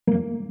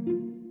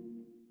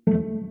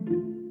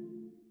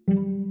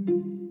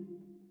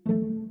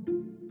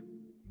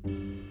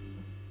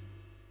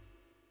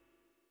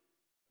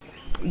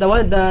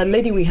the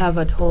lady we have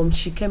at home,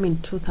 she came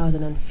in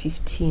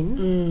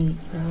 2015.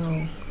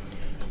 Wow.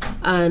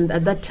 And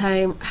at that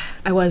time,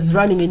 I was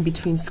running in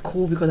between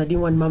school because I didn't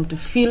want mom to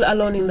feel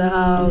alone in the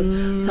house.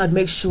 So I'd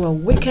make sure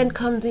weekend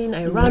comes in,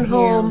 I run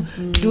home,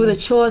 do the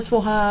chores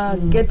for her,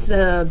 get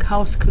the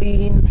house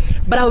clean.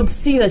 But I would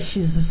see that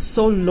she's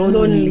so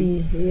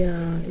lonely.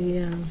 Yeah.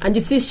 And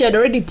you see, she had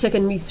already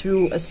taken me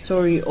through a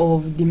story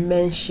of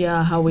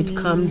dementia, how it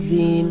comes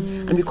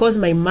in. And because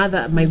my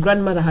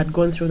grandmother had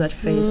gone through that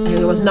phase,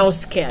 I was now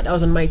scared. I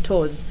was on my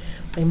toes.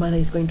 My mother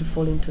is going to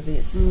fall into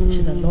this.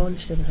 She's alone.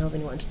 She doesn't have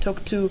anyone to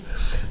talk to.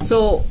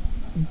 So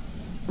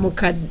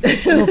Mukade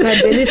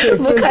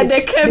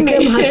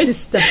became her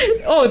sister.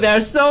 Oh,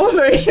 they're so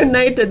very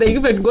united. They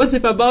even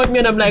gossip about me,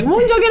 and I'm like, you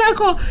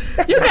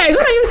guys,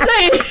 what are you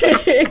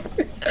saying?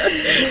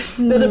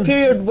 There's a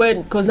period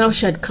when, because now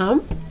she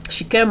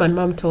came and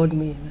mom told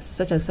me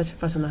such and such a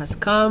person has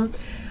come,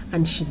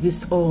 and she's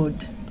this old.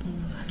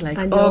 I was like,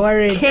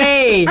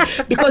 okay,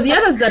 because the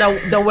others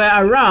that were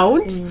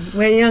around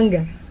were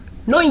younger.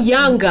 Not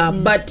younger,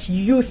 but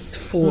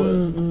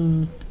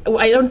youthful.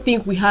 I don't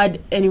think we had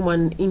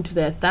anyone into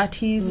their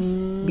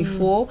 30s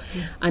before.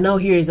 And now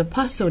here is a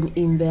person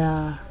in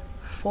their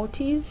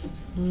 40s,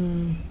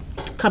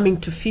 coming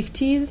to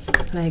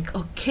 50s. Like,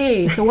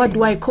 okay, so what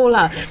do I call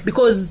her?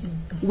 Because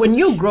when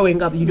you're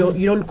growing up, you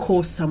don't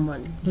call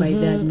someone by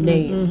their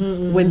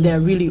name when they're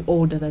really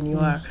older than you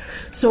are.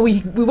 So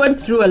we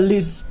went through a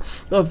list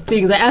of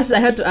things. I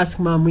had to ask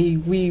mom.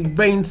 We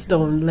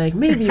brainstormed, like,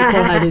 maybe you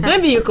call her this,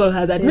 maybe you call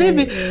her that,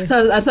 maybe.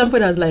 So at some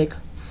point I was like,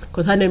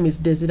 because her name is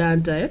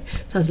Desiranta,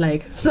 so I was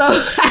like,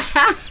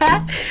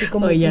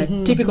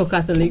 typical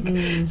Catholic.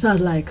 So I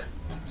was like,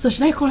 so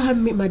should I call her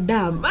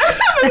Madame? I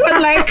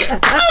was like,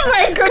 oh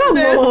my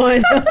goodness. Come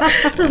on.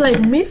 So I was like,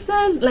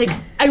 Mrs. Like,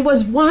 I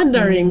was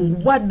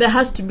wondering what there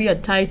has to be a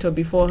title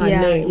before her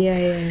name.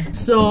 Yeah.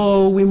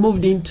 So we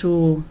moved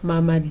into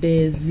Mama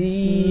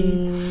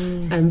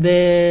Desi, and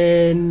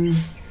then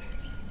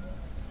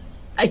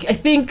I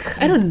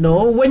think, I don't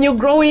know, when you're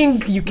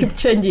growing, you keep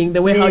changing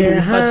the way how you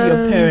refer to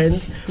your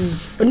parents.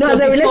 No, so as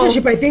a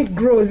relationship, I think,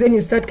 grows, then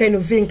you start kind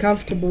of feeling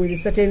comfortable with a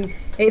certain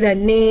either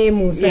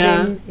name or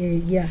certain,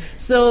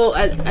 So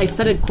I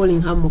started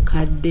calling her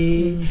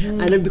Mukade,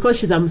 and then because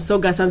she's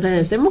Amsoga, sometimes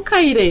I say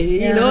Mukaire,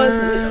 you know,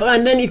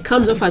 and then it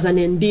comes off as an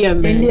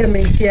endearment.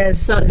 Endearment, yes.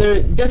 So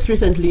just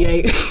recently,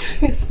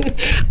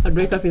 I'd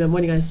wake up in the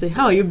morning and say,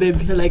 "How are you,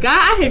 baby?" You're like,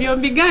 have you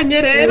begun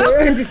yet?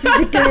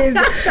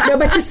 No,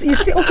 but you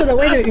see also the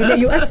way that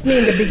you asked me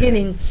in the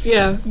beginning.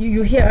 Yeah,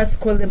 you hear us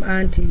call them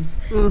aunties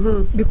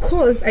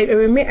because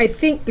I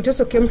think it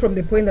also came from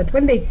the point that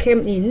when they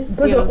came in,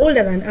 because they were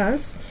older than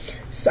us.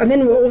 So, and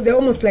then they're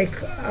almost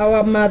like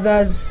our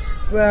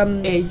mother's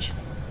age.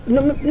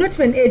 No, not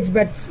even age,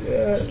 but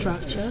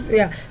structure.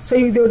 Yeah. So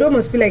they would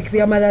almost be like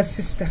their mother's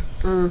sister.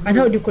 And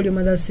how do you call your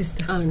mother's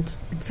sister? Aunt.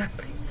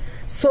 Exactly.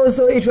 So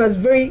it was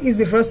very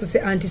easy for us to say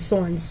auntie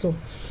so and so.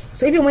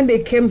 So even when they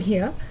came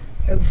here,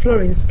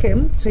 Florence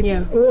came. So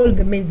all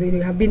the maids, they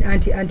have been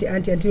auntie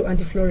until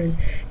Auntie Florence.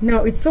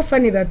 Now it's so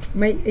funny that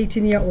my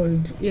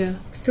 18-year-old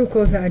still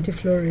calls her Auntie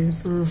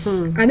Florence.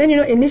 And then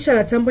initially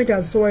at some point I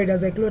was so worried. I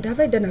was like, Lord, have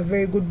I done a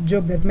very good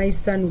job that my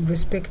son would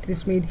respect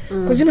this maid?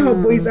 Because you know how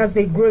boys, as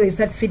they grow, they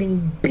start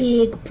feeling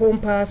big,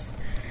 pompous.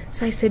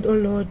 So I said, oh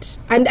Lord,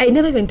 and I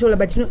never even told her,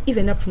 but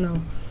even up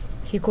now,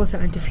 he calls her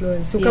Auntie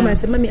Florence. So come and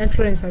say, Mommy, Aunt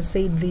Florence has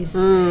said this.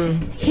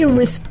 He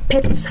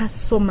respects her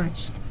so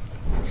much.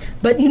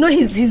 But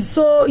he's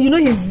so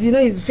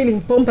he's feeling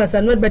pompous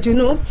and what. But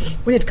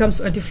when it comes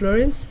to Auntie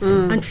Florence,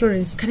 Aunt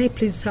Florence, can I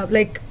please have,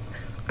 like,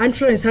 Aunt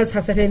Florence has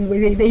her certain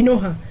way. They know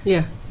her.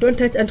 Yeah. Don't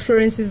touch Aunt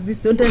Florence's this.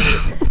 Don't touch.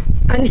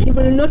 And he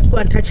will not go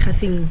and touch her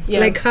things. Yeah.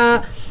 Like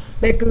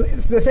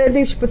the certain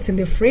things she puts in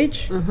the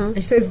fridge. And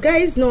she says,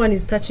 guys, no one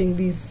is touching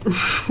this.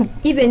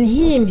 Even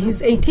him,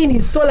 he's 18.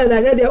 He's taller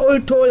than her. They're all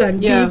tall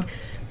and big.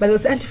 But they'll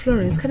say, Auntie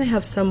Florence, can I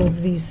have some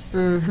of this?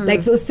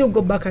 Like, they'll still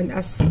go back and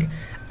ask.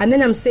 And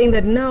then I'm saying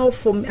that now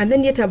and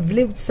then yet I've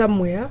lived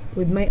somewhere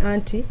with my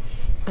auntie,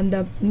 and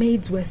the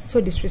maids were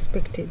so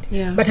disrespected.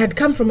 Yeah. But had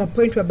come from a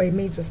point whereby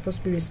maids were supposed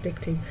to be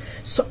respected.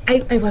 So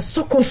I was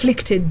so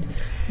conflicted.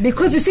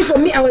 Because you see, for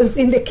me, I was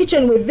in the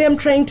kitchen with them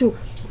trying to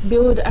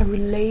build a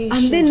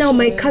relationship. And then now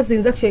my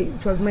cousins, actually,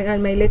 it was my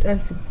late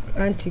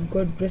auntie,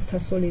 God rest her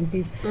soul in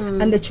peace.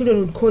 And the children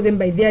would call them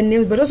by their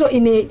names, but also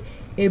in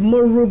a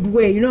more rude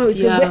way. You know how you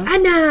say,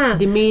 Anna,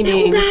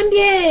 demeaning.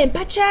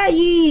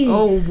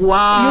 Oh,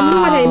 wow. You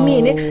know what I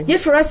mean? Eh? Yet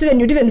for us, even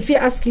you'd even fear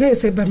asking her, you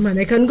say, but man,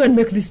 I can go and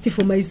make this tea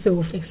for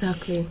myself.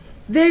 Exactly.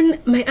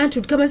 Then my aunt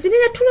would come and say, then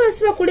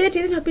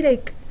I'd be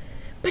like,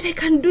 but I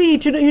can do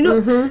it, you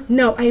know.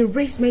 Now I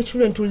raise my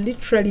children to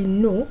literally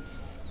know.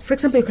 For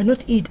example, you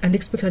cannot eat and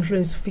expect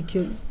influence to pick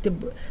you.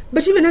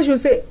 But even as you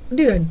say,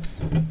 Dylan,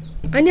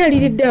 I nearly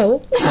did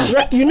down.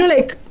 You know,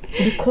 like,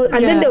 because,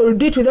 and then they will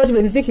do it without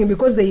even thinking,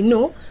 because they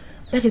know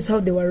that is how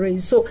they were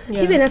raised. So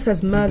even us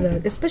as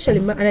mothers, especially,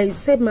 and I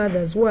say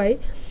mothers, why?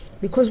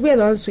 because we are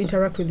the ones to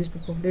interact with these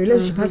people. The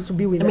relationship has to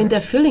be with us. I mean, they're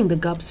filling the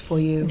gaps for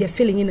you. They're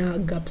filling in our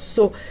gaps.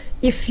 So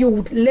if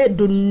you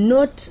do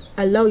not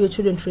allow your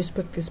children to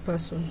respect this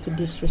person, to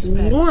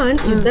disrespect. One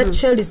is that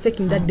child is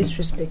taking that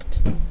disrespect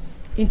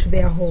into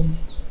their home.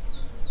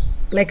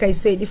 Like I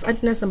said, if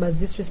Auntie Nasamba is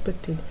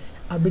disrespected,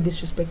 I'll be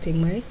disrespecting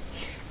my.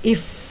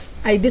 If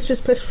I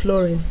disrespect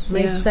Florence,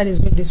 my son is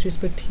going to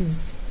disrespect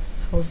his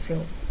house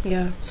help.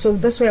 Yeah. So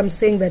that's why I'm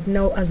saying that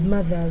now as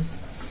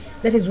mothers,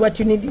 that is what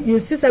you need. You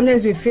see,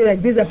 sometimes we feel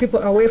like these are people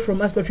away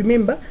from us, but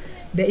remember,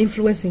 they're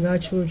influencing our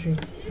children.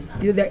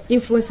 They're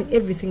influencing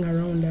everything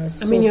around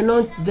us. I mean, you're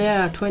not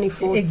there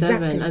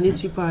 24/7, and these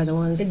people are the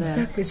ones there.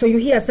 Exactly. So you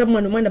hear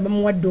someone,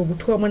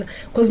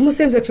 because most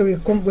times actually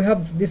we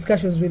have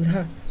discussions with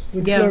her,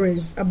 with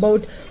Florence,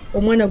 about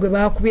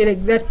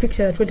like that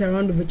picture that went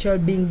around of a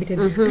child being beaten.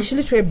 And she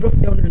literally broke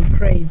down and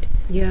cried.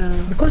 Yeah.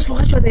 Because for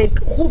her, she was like,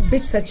 who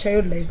beats a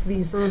child like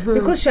this?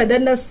 Because she had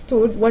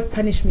understood what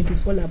punishment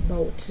is all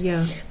about.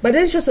 Yeah. But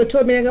then she also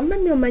told me,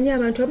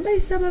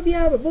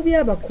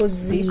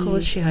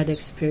 because she had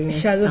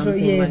experienced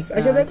something yes. like that.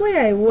 And she was like,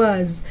 where I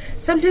was.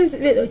 Sometimes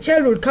a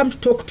child would come to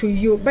talk to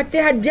you, but they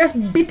had just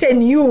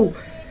beaten you.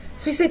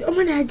 So he said, and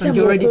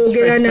you're already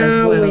stressed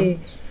as well.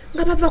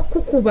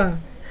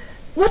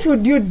 What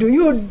would you do?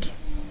 You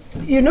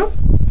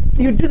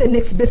do the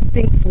next best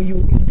thing for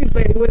you. Is be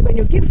violent. When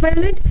you give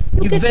violent,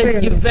 you get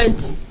violent. You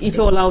vent it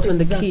all out on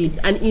the kid,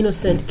 an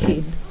innocent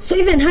kid. So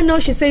even her now,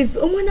 she says,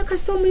 "Omwana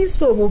kasoma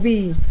iso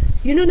bobi."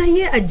 Na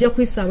ye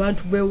ajakwisa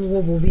abantu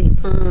bewo bobi.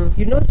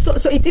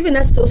 So it even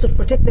has to also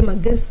protect them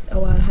against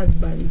our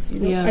husbands.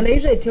 Yeah. And I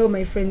usually tell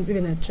my friends,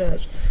 even at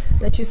church,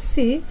 that you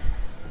see,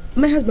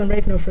 my husband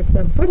right now, for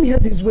example, when he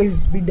has his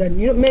ways to be done,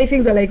 many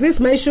things are like this,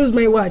 my shoes,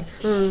 my word.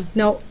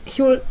 Now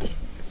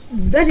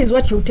that is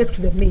what he'll take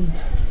to the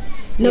maid.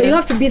 Now you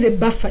have to be the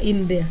buffer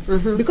in there,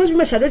 because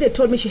remember, she had already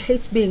told me she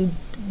hates being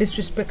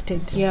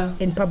disrespected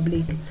in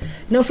public.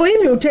 Now for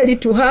him, he'll tell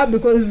it to her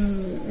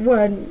because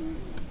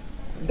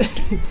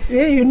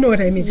you know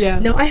what I mean. Yeah.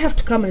 Now I have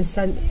to come and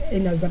stand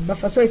in as the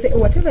buffer. So I say,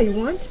 whatever you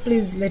want,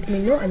 please let me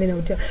know, and then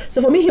I'll tell.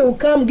 So for me, he will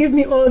come, give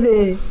me all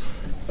the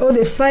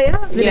fire,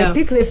 then I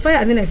pick the fire,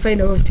 and then I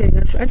find a way of telling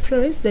Aunt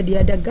Florence that the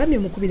other gami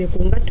mukubire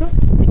kungato.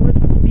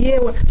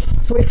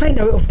 So we find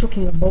a way of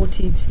talking about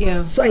it.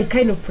 Yeah. So I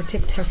kind of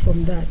protect her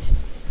from that.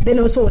 Then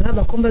also we'll have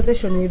a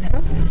conversation with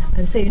her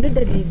and say,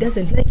 Daddy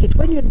doesn't like it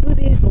when you do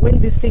this or when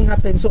this thing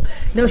happens. So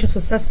now she also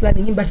starts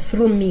learning him, but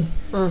through me.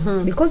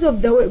 Because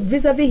of the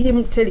vis-a-vis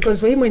him telling, because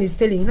for him when he's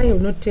telling her, he'll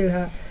not tell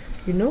her,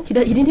 He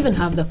didn't even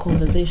have the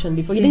conversation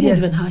before. He doesn't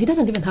even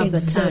have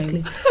the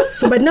time.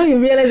 So, but now you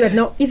realize that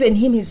now even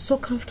him, he's so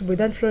comfortable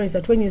with Aunt Florence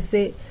that when you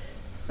say,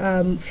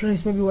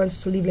 Florence maybe wants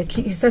to leave, like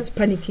he starts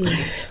panicking.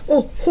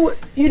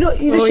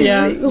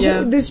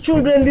 These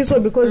children, this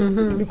one,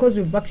 because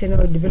we've actually now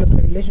developed a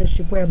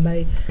relationship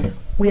whereby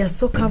we are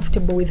so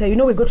comfortable with her.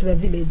 We go to the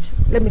village.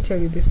 Let me tell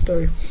you this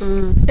story.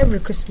 Every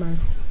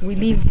Christmas, we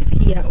leave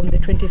here on the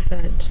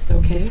 23rd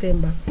of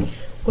December,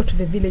 go to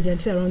the village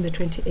until around the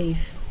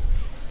 28th.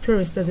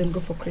 Florence doesn't go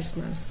for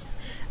Christmas.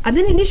 And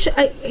then initially,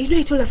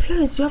 I told her,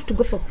 Florence, you have to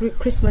go for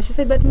Christmas. She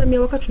said, but mami,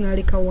 wakati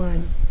tunalika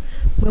one.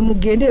 When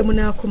mugende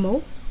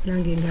munakoma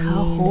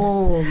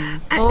home.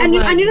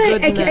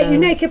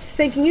 And I kept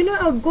thinking,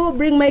 I'll go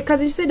bring my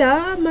cousin. She said,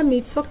 mommy,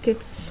 it's okay.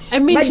 I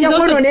mean, she's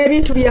also,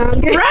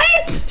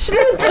 right?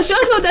 She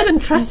also doesn't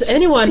trust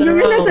anyone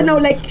around. And now,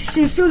 like,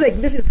 she feels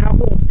like this is her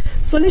home.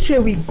 So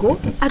literally, we go.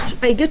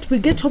 We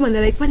get home and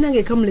they're like,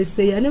 "Panange, come, let's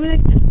say." And we're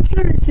like,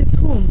 "Florence is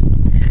home."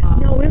 Wow.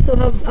 Now we also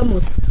have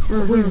Amos,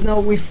 who is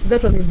now with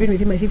that one. We've been with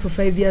him, I think, for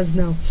 5 years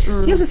now.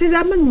 He also says,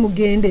 "Aman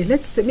Mugende,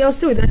 I'll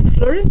stay with Auntie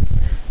Florence.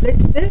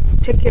 Let's stay,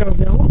 take care of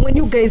them. When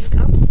you guys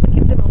come, we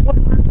give them a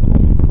 1 month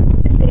off,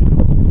 and they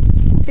go."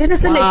 You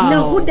understand? Wow. Like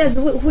now,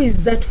 who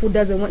is that who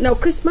doesn't want? Now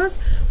Christmas,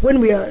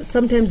 when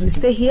sometimes we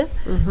stay here,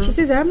 she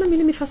says, "Mommy,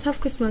 let me first have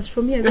Christmas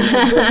from here." Then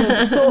I go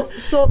home.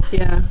 So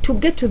to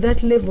get to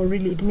that level,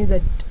 really, it means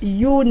that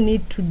you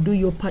need to do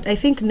your part. I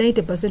think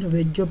 90% of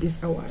the job is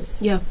ours.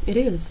 Yeah, it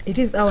is. It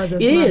is ours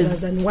as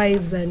mothers and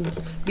wives, and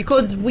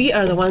because we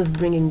are the ones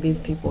bringing these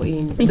people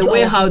in. The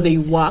way how they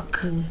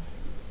work,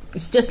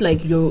 it's just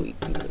like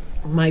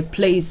my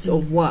place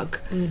of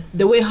work.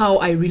 The way how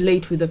I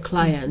relate with the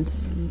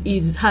clients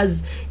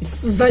has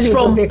values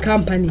of the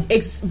company.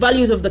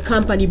 Values of the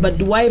company, but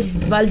do I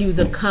value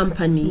the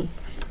company?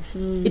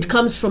 It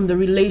comes from the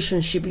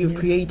relationship you've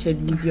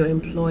created with your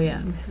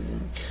employer.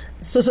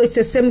 So it's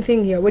the same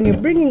thing here. When you're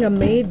bringing a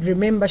maid,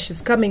 remember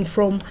she's coming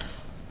from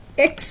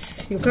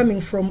X, you're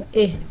coming from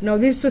A. Now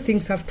these two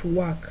things have to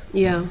work.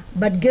 Yeah.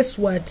 But guess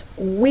what?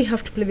 We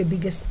have to play the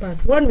biggest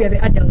part. One, we are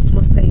the adults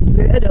most times.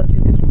 We're the adults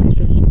in this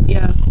relationship.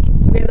 Yeah.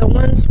 We're the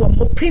ones who are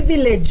more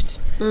privileged.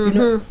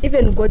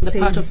 Even God the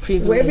says, part of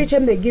privilege. Where every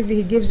time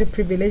He gives you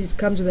privilege, it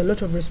comes with a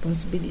lot of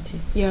responsibility.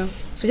 Yeah.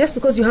 So just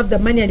because you have the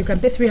money and you can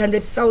pay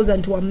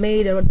 300,000 to a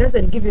maid, and it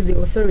doesn't give you the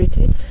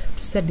authority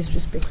to start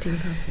disrespecting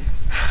her.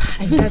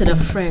 I visited a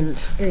friend.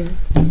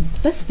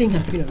 This thing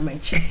has been on my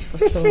chest for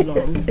so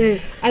long.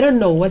 I don't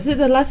know. Was it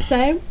the last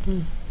time?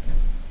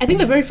 I think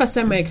the very first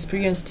time I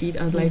experienced it,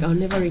 I was like, I'll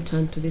never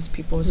return to these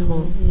people's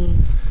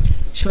home.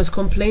 She was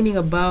complaining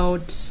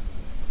about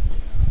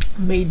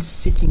maids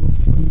sitting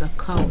on the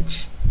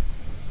couch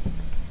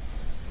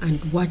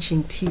and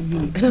watching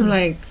TV. And I'm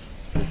like,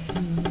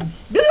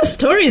 these are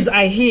stories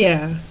I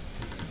hear.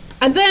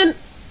 And then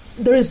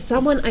there is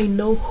someone I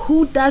know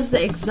who does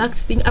the exact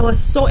thing. I was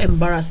so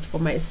embarrassed for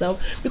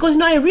myself because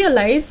now I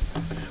realized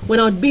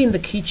when I would be in the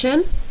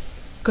kitchen,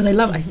 because I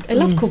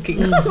love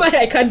cooking.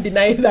 I can't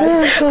deny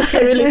that. I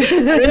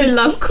really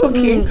love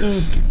cooking.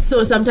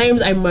 So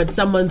sometimes I'm at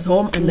someone's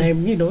home and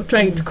I'm,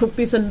 trying to cook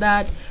this and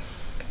that.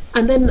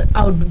 And then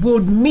we'll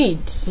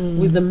meet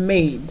with the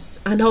maids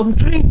and I'm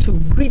trying to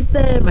greet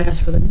them. I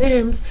ask for the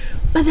names,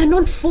 but they're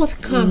not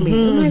forthcoming.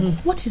 I'm like,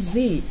 what is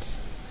it?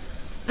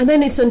 And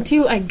then it's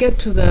until I get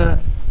to the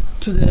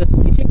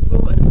sitting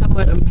room and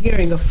I'm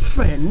hearing a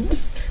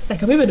friend,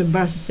 like I'm even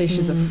embarrassed to say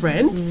she's a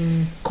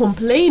friend,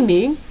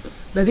 complaining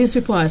that these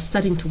people are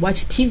starting to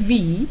watch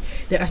TV,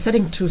 they are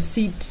starting to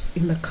sit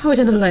in the couch,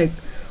 and I'm like,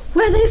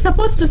 where are they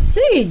supposed to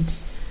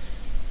sit?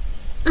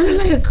 And I'm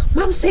like,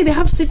 Mom say they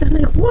have to sit. I'm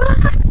like,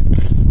 what?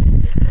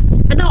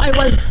 And now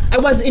I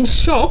was in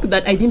shock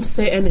that I didn't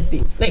say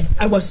anything. Like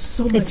I was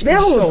so much it's there,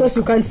 in shock. Of course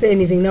you can't say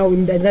anything now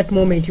in that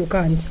moment. You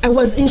can't. I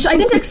was in shock. I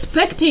didn't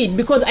expect it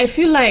because I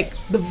feel like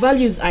the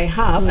values I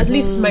have, at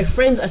least my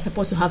friends are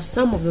supposed to have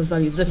some of the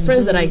values. The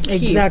friends that I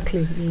keep,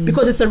 exactly,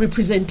 because it's a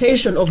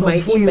representation of my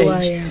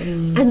image.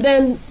 And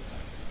then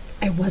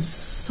I was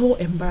so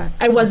embarrassed.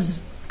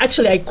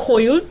 I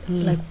coiled.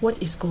 It's like, what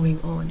is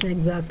going on?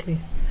 Exactly.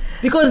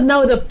 Because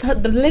now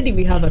the lady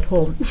we have at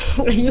home,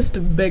 I used to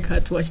beg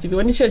her to watch TV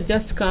when she had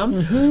just come.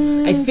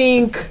 I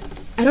think,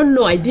 I don't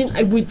know.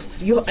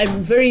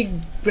 I'm very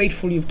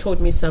grateful you've taught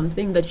me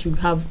something, that you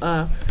have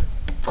a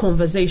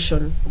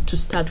conversation to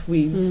start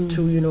with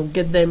to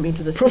get them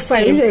into the profile.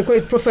 system. Usually I call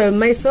it profile,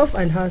 myself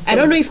and herself. I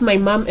don't know if my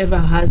mom ever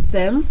has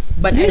them,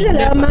 but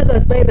usually our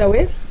mothers, by the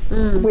way,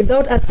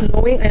 without us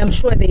knowing, I am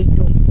sure they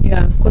do.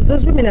 Yeah, because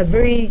those women are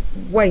very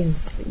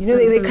wise.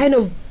 They kind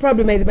of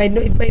probably it might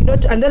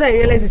not. And then I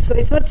realize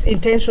it's not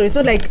intentional. It's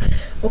not like,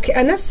 okay,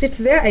 Anna sit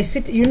there, I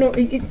sit.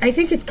 I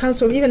think it comes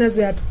from even as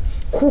they are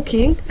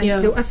cooking and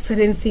they'll ask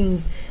certain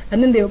things,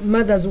 and then the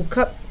mothers will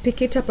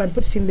pick it up and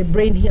put it in the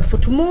brain here for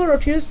tomorrow,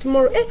 to use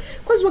tomorrow.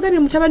 Because wagami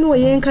mutabani wa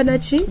yenka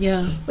nachi.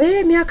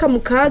 Miaka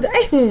mukaga.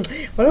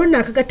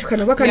 Walona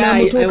akagatukana waka na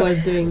mutuka. I was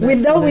doing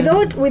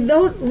that.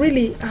 Without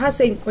really her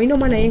saying,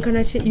 mana yenka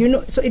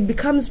nachi. So it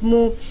becomes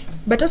more.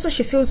 But also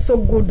she feels so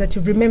good that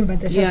you remember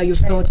that. You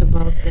thought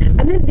about them.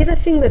 And then the other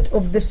thing that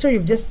of the story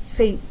you've just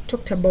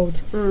talked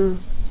about.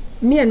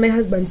 Me and my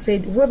husband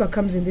said, whoever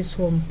comes in this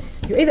home,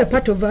 you're either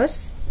part of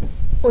us,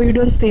 or you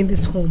don't stay in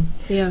this home.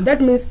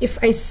 That means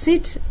if I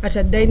sit at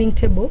a dining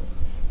table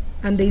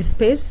and there is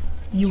space,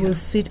 you will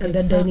sit at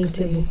that dining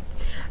table.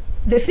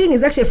 The thing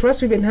is, actually, for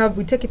us, we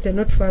take it a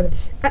note further.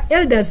 Our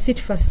elders sit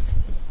first.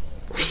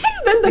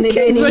 Then the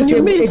kids, when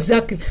you miss.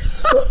 Exactly.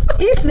 So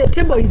if the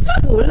table is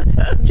full,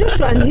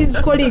 Joshua and his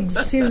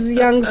colleagues, his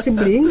young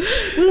siblings,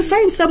 will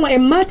find somewhere, a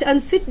mat,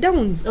 and sit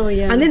down.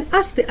 And then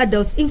ask the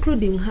adults,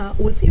 including her,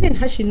 even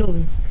her she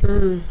knows.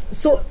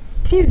 So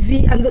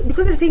TV,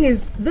 because the thing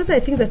is, those are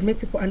the things that make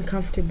people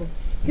uncomfortable.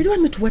 You don't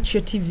want me to watch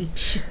your TV.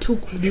 She took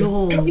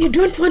long. You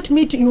don't want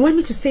me to. You want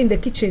me to stay in the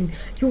kitchen.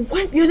 You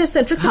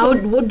understand?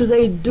 What do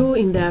they do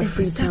in their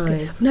free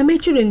time? Now my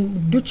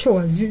children do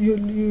chores.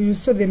 You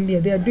saw them there.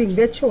 They are doing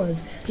their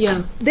chores.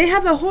 They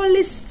have a whole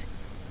list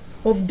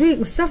of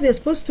doing stuff they're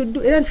supposed to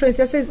do. And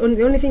Francia says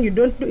the only thing you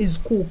don't do is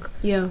cook.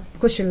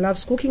 Because she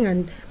loves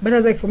cooking. But I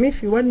was like, for me,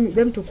 if you want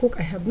them to cook,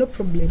 I have no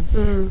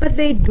problem. But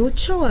they do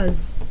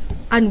chores.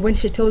 And when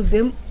she tells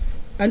them,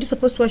 aren't you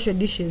supposed to wash your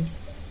dishes?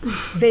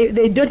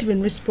 they don't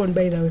even respond,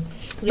 by the way.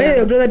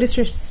 They would rather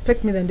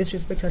disrespect me than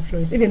disrespect her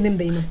Florence. Even them,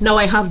 they know. Now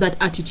I have that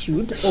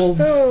attitude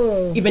of,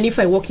 even if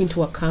I walk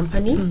into a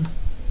company,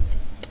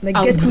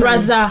 I would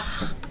rather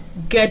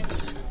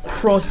get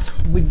cross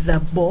with the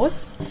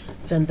boss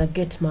than the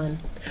gate man.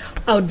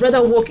 I would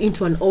rather walk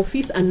into an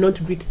office and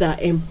not greet the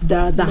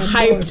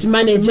hyped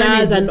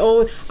managers and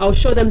all. I'll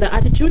show them the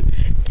attitude.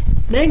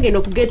 Like,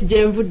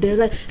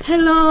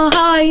 hello,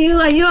 how are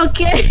you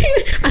okay?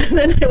 And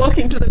then I walk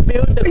into the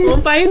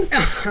confines.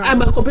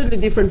 I'm a completely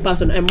different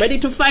person. I'm ready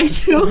to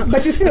fight you.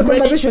 But you see the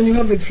conversation you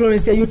have with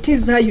Florence there, you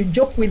tease her, you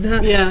joke with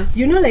her.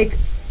 Like,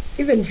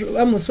 even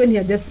almost when he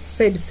had just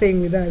said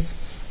staying with us,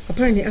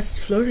 apparently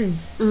asked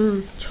Florence,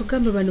 because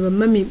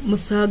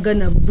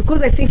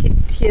I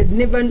think he had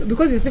never,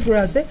 because you see for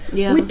us,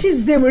 we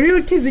tease them, we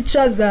really tease each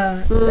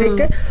other.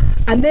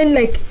 And then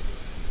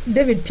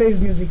David plays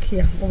music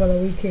here over the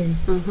weekend.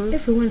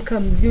 Everyone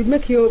comes, you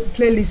make your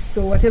playlists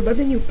or whatever,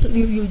 then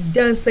you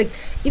dance.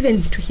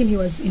 Even to him, he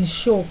was in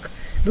shock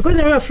because I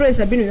remember friends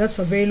had been with us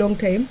for a very long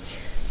time.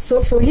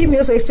 So for him, he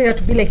also expected her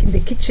to be in the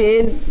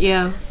kitchen.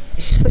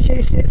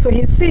 So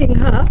he's seeing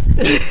her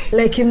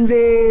in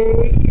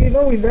the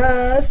with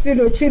us,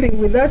 chilling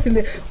with us in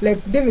the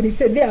David. He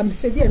said there, and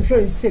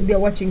Florence said they're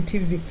watching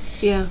TV.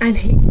 And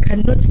he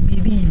cannot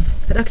believe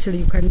that actually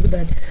you can do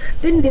that.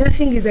 Then the other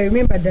thing is, I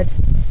remember that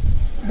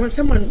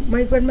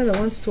my grandmother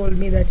once told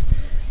me that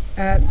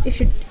if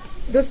you,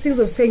 those things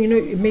of saying,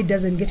 a maid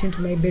doesn't get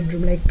into my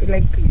bedroom,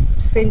 like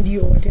send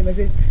you or whatever,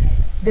 says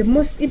the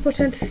most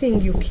important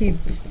thing you keep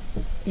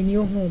in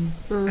your home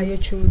are your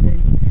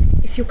children.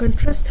 If you can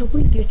trust her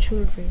with your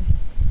children,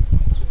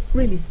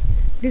 really,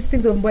 these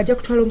things of you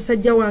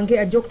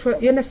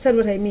understand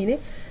what I mean, eh?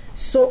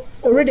 So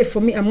already for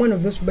me, I'm one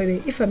of those people.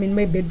 If I'm in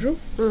my bedroom,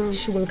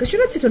 she will, because she'll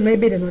not sit on my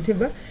bed and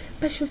whatever,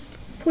 but she'll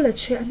pull a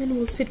chair and then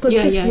we'll sit. Because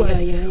guess what?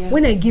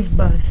 When I give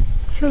birth,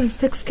 Florence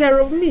takes care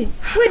of me.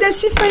 Where does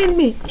she find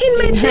me? In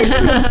my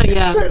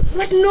bedroom. So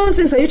what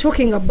nonsense are you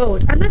talking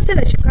about? I'm not saying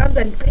that she comes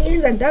and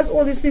cleans and does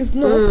all these things.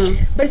 No.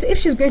 But if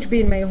she's going to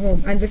be in my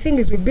home, and the thing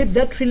is, we build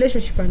that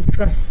relationship and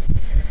trust.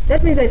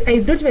 That means that I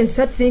don't even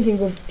start thinking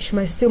of she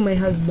might steal my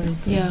husband.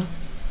 Yeah.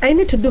 I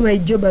need to do my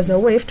job as a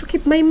wife to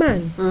keep my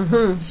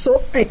man.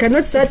 So I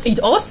cannot start. It's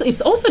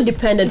also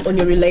dependent on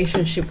your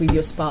relationship with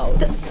your spouse.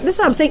 That's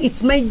what I'm saying.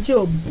 It's my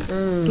job.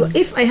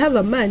 If I have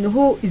a man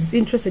who is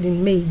interested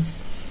in maids,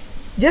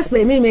 just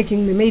by me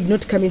making the maid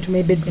not come into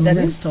my bedroom, it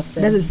doesn't stop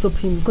them. Doesn't stop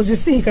him, because you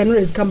see, he can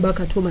always come back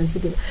at home and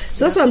sit there.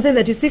 So that's what I'm saying.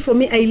 That you see, for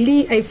me,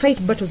 I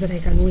fight battles that I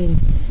can win.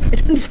 I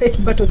don't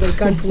fight battles I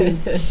can't win.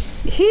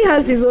 He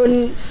has his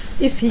own.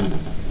 If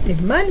the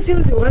man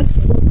feels he wants to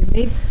go with the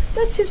maid,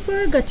 that's his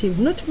prerogative,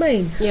 not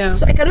mine.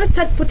 So I cannot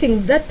start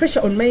putting that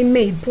pressure on my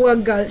maid. Poor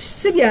girl,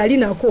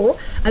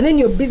 and then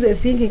you're busy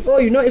thinking,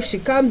 if she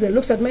comes and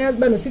looks at my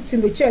husband or sits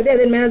in the chair there,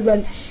 then my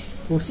husband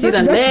will see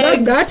the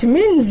legs. That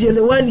means you're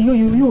the one.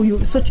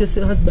 You sort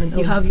your husband out.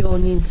 You have your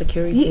own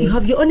insecurities. You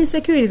have your own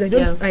insecurities.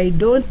 I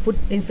don't put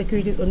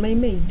insecurities on my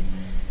maid.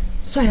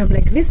 So I am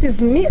like, this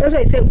is me. That's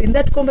why I said in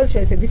that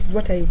conversation, I said, this is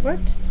what I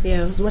want.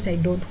 This is what I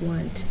don't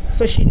want.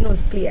 So she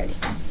knows clearly.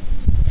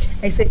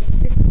 I said,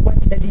 this is what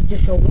Daddy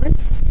Joshua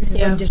wants. This is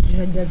what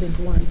Joshua doesn't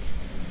want.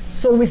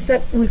 So we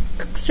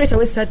straight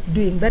away start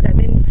doing that, and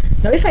then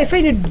now if I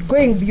find it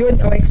going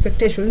beyond our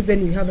expectations,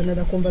 then we have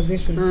another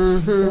conversation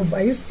of,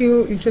 are you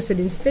still interested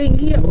in staying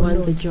here or want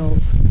not? The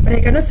job. But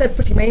I cannot start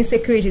putting my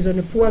insecurities on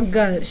a poor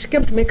girl. She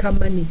came to make her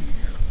money.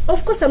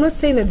 Of course, I'm not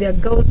saying that there are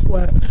girls who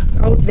are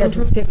out there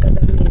to take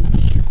other men.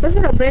 That's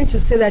what I'm trying to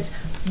say, that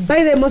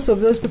by the most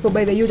of those people,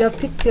 you would have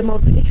picked them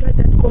out if you had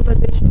that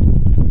conversation.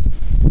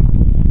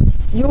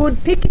 You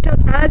would pick it out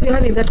as you're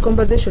having that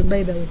conversation,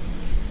 by the way.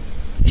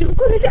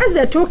 Because you see, as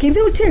they're talking,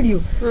 they will tell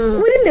you.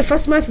 Within the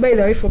first month, by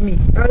the way, for me,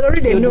 I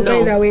already know,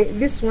 by the way,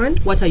 this one.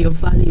 What are your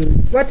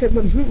values?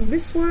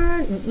 This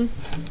one.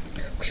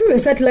 She will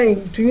start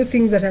lying to you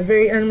things that are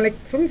very, and I'm like,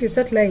 for me, if you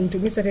start lying to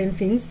me certain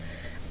things,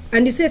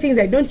 and you say things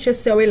I don't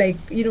just say away, like,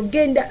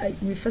 Genda,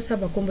 we first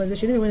have a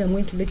conversation, even when I'm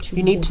going to let you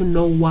You need to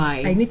know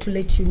why. I need to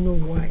let you know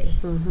why.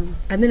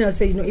 And then I'll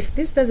say, if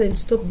this doesn't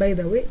stop, by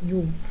the way,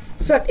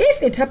 so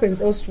if it happens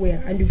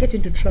elsewhere and you get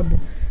into trouble,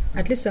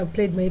 at least I've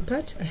played my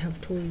part, I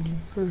have told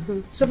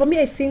you. So for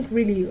me, I think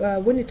really,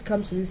 when it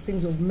comes to these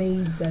things of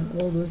maids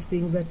and all those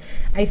things, that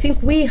I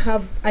think we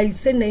have, I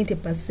say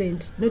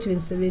 90%, not even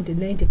 70,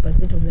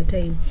 90% of the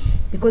time,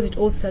 because it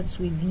all starts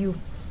with you.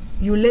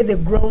 You lay the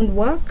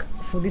groundwork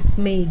for this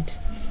maid.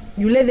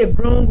 You lay the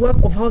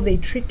groundwork of how they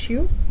treat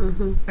you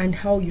and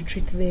how you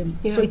treat them.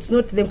 So it's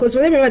not them, because for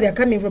them, remember, they're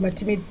coming from a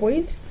timid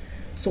point.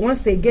 So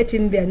once they get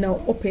in there,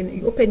 now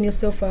you open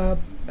yourself up,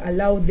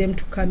 allow them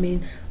to come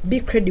in, be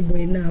credible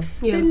enough,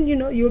 then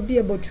you'll be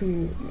able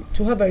to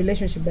have a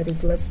relationship that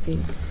is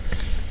lasting.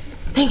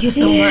 Thank you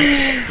so much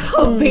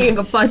for being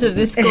a part of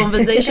this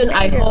conversation.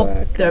 I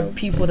hope there are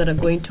people that are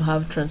going to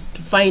have to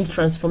find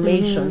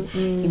transformation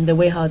in the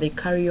way how they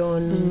carry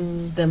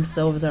on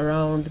themselves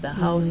around the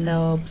house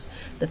helps,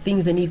 the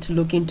things they need to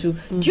look into.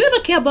 Do you ever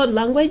care about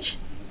language?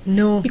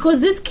 No,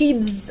 because these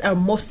kids are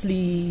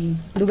mostly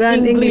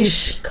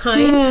English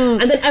kind,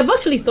 and then I've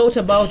actually thought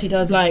about it. I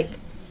was like,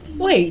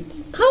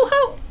 wait,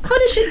 how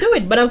did she do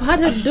it? But I've had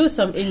her do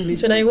some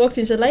English, and I walked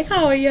in. She's like,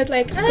 "How are you?" I was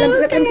like,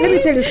 let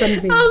me tell you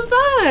something. I'm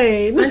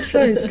fine. Aunt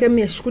Florence came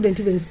here. She couldn't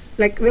even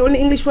the only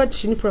English word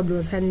she knew probably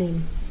was her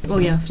name. Oh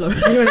yeah,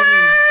 Florence. You know what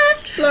I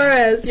mean?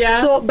 Florence. Yeah.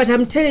 So, but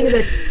I'm telling you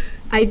that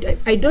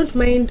I don't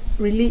mind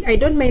really. I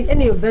don't mind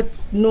any of that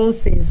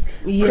nonsense.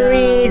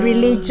 Creed,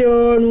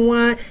 religion,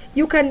 what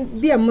you can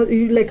be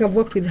like I've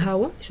worked with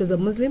Hawa. She was a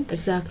Muslim.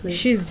 Exactly.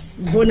 She's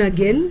born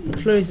again.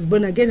 Florence is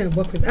born again. I've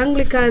worked with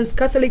Anglicans,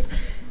 Catholics.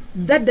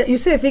 That you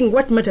say the thing.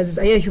 What matters is,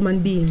 are you a human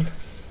being?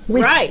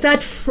 We start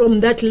from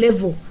that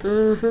level.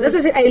 That's why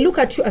I say I look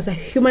at you as a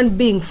human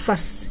being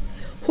first,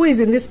 who is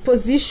in this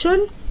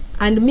position.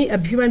 And me, a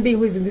human being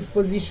who is in this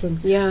position.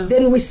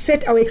 Then we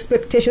set our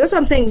expectations. That's what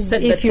I'm saying.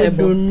 If you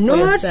do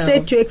not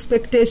set your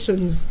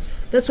expectations,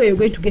 that's why you're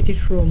going to get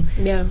it wrong.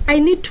 I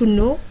need to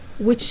know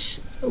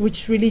which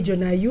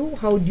religion are you?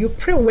 How do you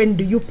pray? When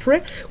do you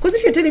pray? Because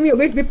if you're telling me you're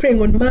going to be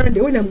praying on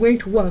Monday when I'm going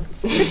to work,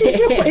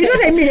 you know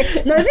what I mean?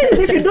 Now the thing is,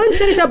 if you don't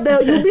set it up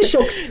there, you'll be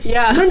shocked.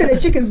 Monday the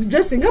chick is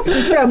dressing up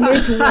to say I'm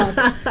going to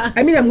work.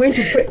 I mean, I'm going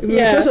to pray.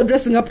 You're also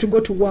dressing up to go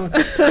to work.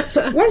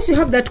 So once you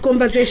have that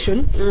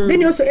conversation, then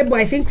you're also able,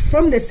 I think,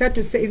 from the start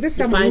to say, is this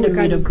someone find a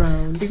middle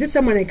ground? Is this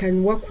someone I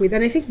can work with?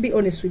 And I think be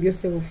honest with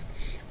yourself.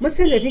 Most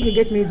times I think you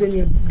get maids when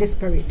you're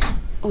desperate.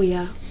 Oh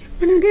yeah.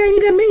 When I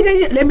need a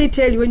maid, let me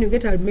tell you, when you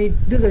get a maid,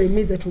 those are the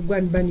maids that will go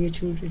and burn your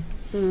children.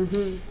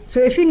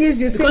 So the thing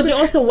is, because you're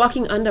also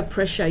working under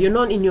pressure. You're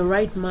not in your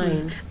right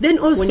mind. Then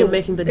also when you're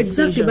making the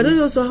decisions. Exactly, but then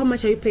also how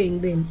much are you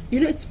paying them? You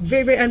know, it's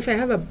very, very unfair. I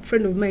have a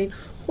friend of mine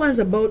who earns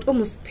about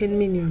almost 10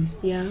 million.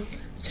 Yeah.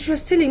 So she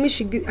was telling me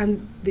she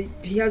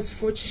has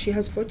 4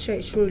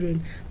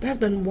 children. The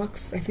husband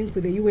works, I think,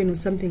 with the UN or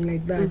something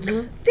like that.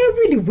 They're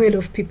really well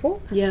off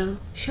people. Yeah.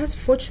 She has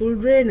 4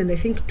 children and I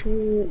think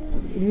 2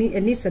 a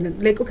niece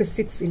and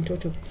 6 in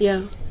total.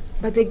 Yeah.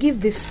 But they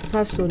give this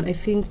person, I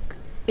think,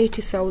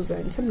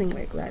 80,000, something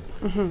like that.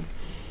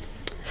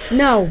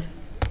 Now,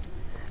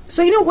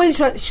 so you know when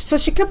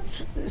she kept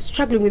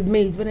struggling with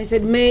maids. When I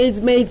said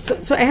maids,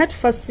 so I had to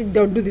first sit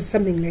down, do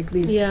something like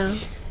this. Yeah.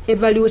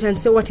 Evaluate and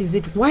say, what is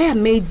it? Why are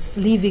maids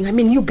leaving? I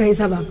mean, you guys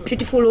have a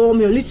beautiful home.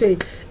 You're literally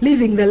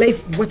living the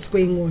life. What's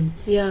going on?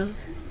 Yeah.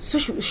 So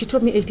she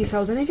told me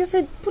 80,000. I just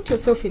said, put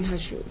yourself in her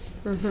shoes.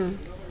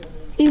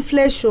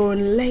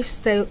 Inflation,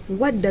 lifestyle.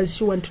 What does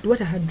she want to do?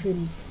 What are her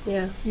dreams?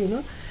 Yeah. You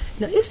know.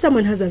 Now, if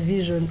someone has a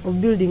vision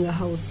of building a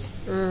house,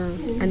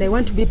 and I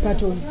want to be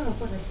part of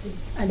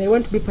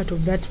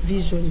that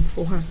vision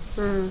for her,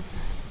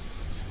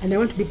 and I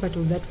want to be part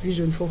of that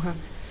vision for her,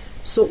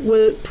 so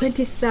will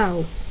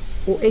 20,000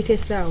 or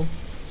 80,000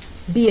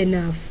 be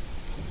enough?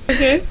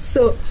 Okay.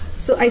 So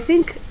I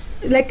think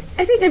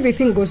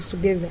everything goes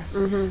together.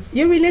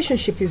 Your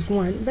relationship is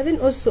one, but then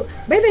also,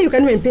 by the way, you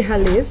can even pay her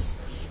less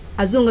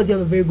as long as you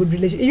have a very good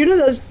relationship. You know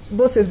those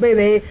bosses, by the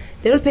way,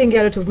 they're not paying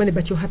you a lot of money,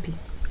 but you're happy.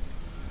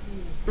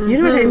 You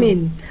know what I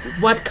mean?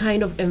 What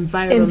kind of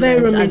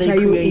environment are they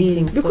you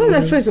creating? In? Because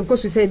at first, of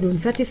course, we said on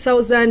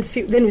 30,000.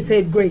 Then we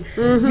said great.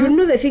 You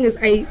know, the thing is,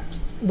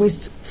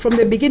 from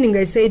the beginning,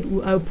 I said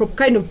I'll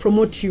kind of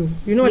promote you.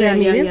 You know what I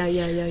mean?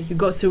 Yeah. You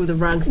go through the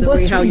ranks the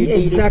way how you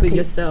did it with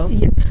yourself.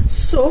 Yes.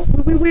 So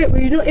we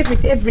you know,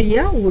 every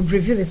year we would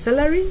review the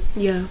salary.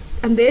 Yeah.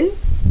 And then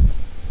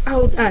I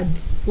would add.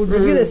 We'd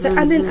review the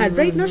salary and then add.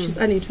 Right now she's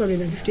earning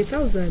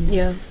 250,000.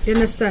 Yeah. You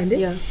understand?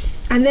 Yeah.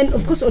 And then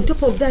of course on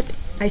top of that,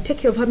 I take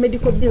care of her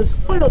medical bills,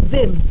 all of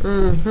them,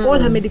 all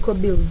her medical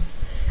bills.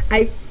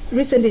 I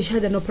recently she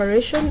had an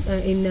operation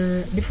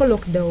in before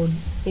lockdown.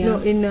 Yeah. No,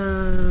 in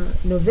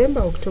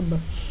November,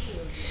 October.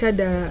 She had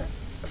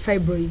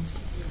fibroids.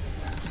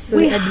 So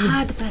we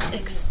had that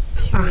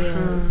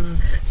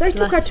experience. So I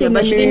took her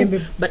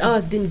to but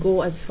ours didn't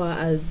go as far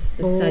as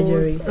the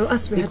surgery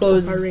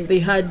because they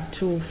had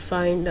to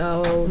find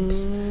out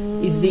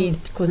is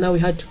it, because now we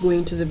had to go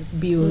into the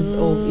bills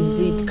of is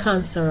it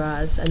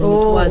cancerous, and it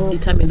was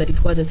determined that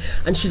it wasn't,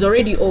 and she's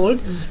already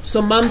old.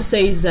 So mom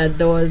says that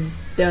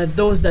there are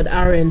those that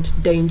aren't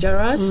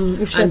dangerous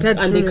and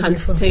they can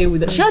stay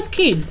with it. She has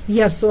kids.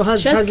 Yes, so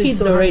she has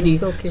kids already.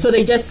 Okay. So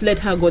they just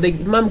let her go.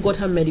 Mom got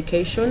her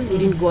medication. We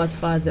didn't go as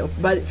far as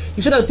but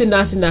you should have seen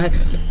us in that.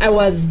 I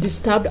was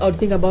disturbed. I would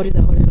think about it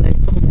the whole day, like,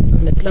 oh my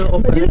goodness. Now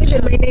but you know,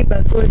 even my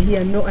neighbors all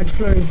here know at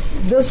Florence,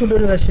 those who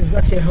don't know that she's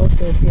actually a house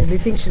help here, they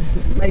think she's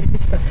my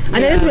sister. And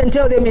I don't even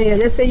tell them anything. I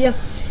just say, yeah.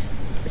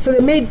 So they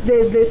made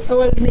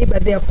our neighbor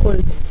there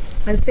called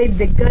and said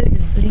the girl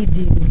is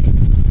bleeding.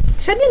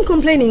 She had been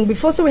complaining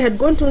before, so we had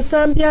gone to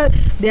Zambia.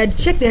 They had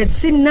checked, they had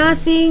seen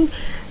nothing.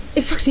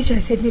 In fact, teacher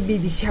said, maybe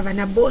did she have an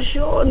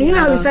abortion? You know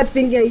how we start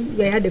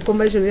thinking. I had a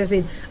conversation with her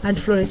saying, Aunt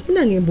Florence,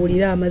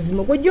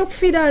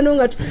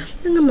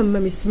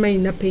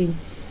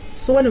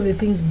 so one of the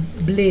things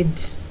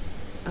bled.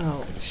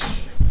 Ouch.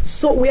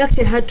 So we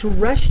actually had to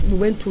rush. We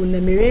went to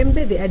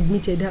Namirembe. They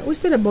admitted her. We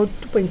spent about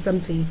 2 point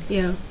something.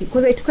 Yeah.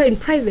 Because I took her in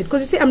private.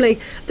 Because you see, I'm like,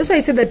 that's why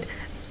I said that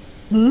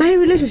my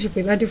relationship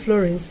with Auntie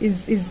Florence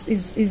is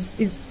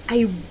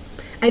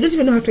I don't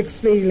even know how to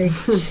explain it.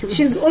 Like,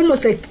 she's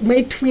almost like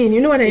my twin. You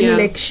know what I mean?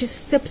 Like, she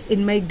steps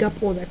in my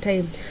gap all the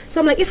time.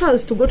 So I'm like, if I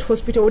was to go to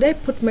hospital, would I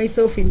put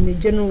myself in the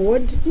general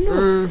ward?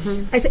 No.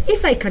 I said,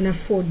 if I can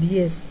afford,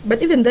 yes.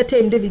 But even that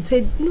time, David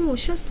said, no,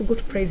 she has to go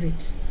to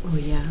private. Oh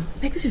yeah.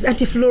 Like, this is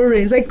Auntie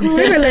Florence. Like, we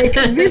were like,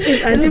 this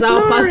is Auntie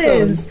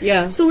Florence.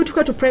 Yeah. So we took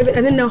her to private,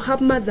 and then now her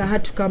mother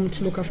had to come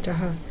to look after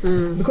her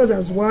because I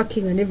was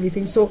working and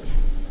everything. So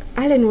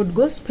Alan would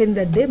go spend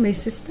that day, my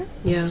sister,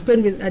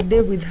 spend a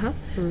day with her.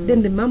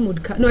 Then the mom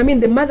would come. No, I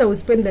mean the mother would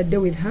spend that day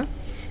with her.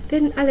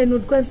 Then Alan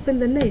would go and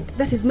spend the night.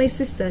 That is my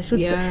sister. She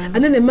would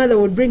and then the mother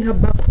would bring her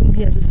back home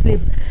here to sleep.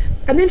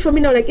 And then for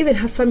me now, like, even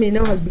her family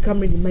now has become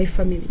really my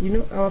family. You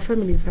know, our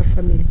family is her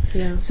family.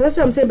 Yeah. So that's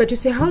what I'm saying. But you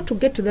see, how to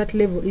get to that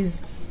level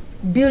is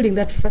building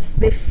the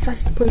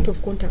first point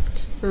of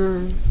contact.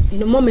 You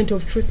know, moment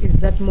of truth is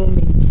that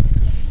moment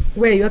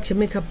where you actually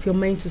make up your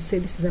mind to say,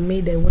 this is a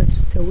maid I want to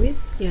stay with.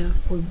 Yeah.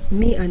 Or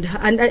me and her.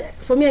 And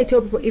for me, I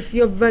tell people, if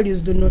your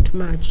values do not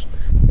match,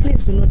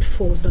 please do not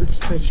force. Don't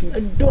stretch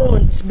it.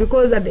 Don't.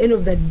 Because at the end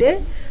of the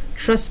day,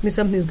 trust me,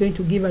 something is going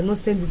to give. And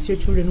most times it's your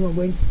children who are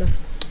going to suffer.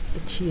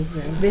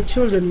 The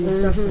children will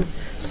suffer.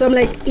 So I'm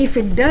like, if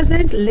it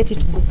doesn't, let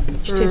it go.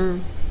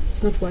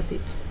 It's not worth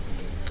it.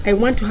 I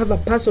want to have a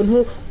person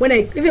who,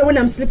 even when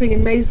I'm sleeping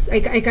in my,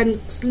 I can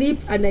sleep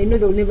and I know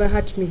they'll never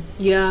hurt me.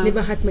 Yeah.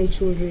 Never hurt my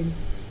children.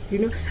 you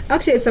know.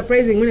 Actually, it's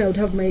surprising when I would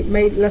have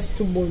my last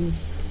two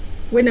bones,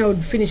 when I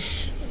would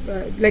finish,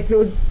 like they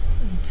would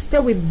stay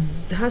with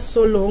her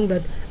so long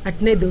that at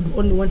night they would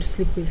only want to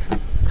sleep with her.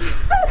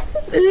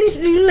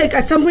 You know, like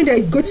at some point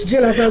I got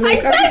jealous. I was like,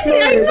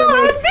 exactly, I know,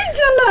 I'd be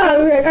jealous. I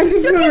was like, Auntie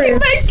You're taking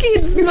my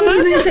kids, because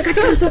you know, it's like,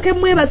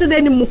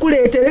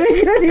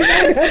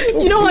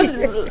 you know what?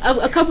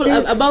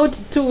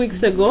 About 2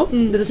 weeks ago,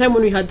 there's a time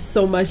when we had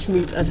so much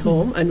meat at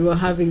home, and we were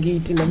having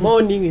it in the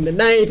morning, in the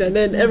night, and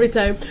then every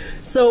time.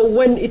 So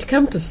when it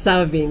came to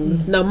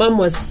servings, now Mom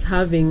was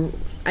having.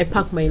 I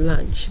pack my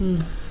lunch,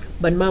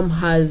 but Mom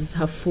has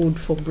her food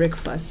for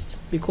breakfast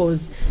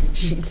because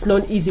it's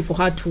not easy for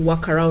her to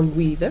walk around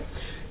with.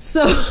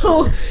 So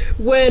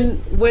when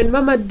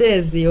Mama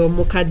Desi or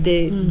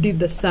Mokade did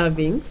the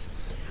servings,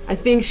 I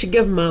think she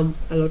gave Mom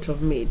a lot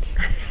of meat,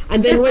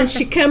 and then when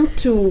she came back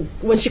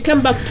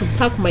to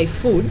pack my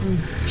food,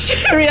 she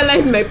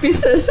realized my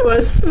pieces were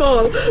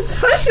small,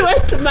 so she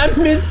went to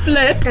Mommy's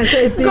plate,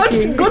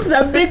 got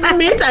the big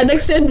meat, and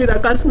exchanged with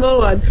a small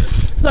one.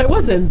 So I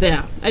wasn't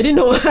there. I didn't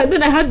know, and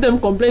then I had them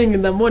complaining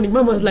in the morning.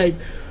 Mom was like,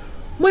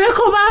 what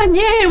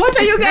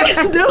are you guys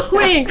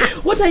doing?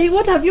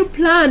 What have you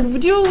planned?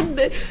 Would you?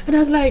 And I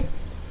was like,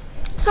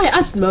 so I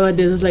asked Mama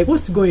Des, I was like,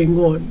 what's going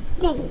on?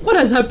 What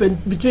has happened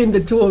between the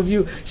two of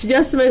you? She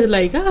just made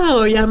like,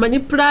 oh yeah, many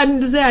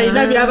plans there. You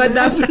have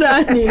that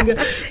planning.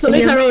 So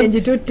later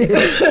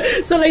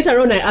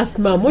on, I asked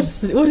Mom, what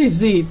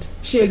is it?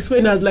 She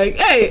explained. I was like,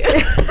 hey,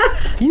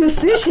 you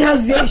see, she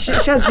has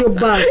your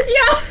back.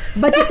 Yeah.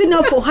 But you see,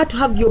 now for her to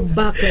have your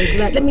back like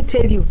that, let me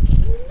tell you,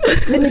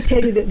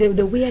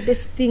 the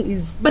weirdest thing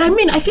is. But I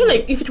mean, I feel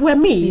like if it were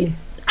me, yeah.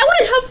 I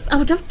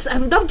would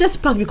have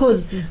just packed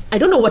because I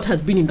don't know what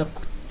has been in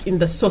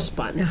the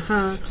saucepan.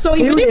 So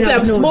even if they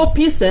have small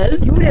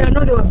pieces, you wouldn't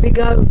know they were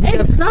bigger.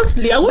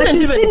 Exactly. I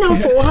wouldn't even. But you see now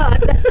for her,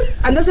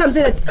 and that's why I'm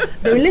saying that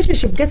the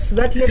relationship gets to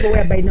that level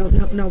whereby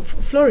now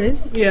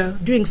Florence,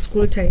 during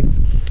school time,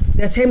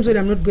 there are times when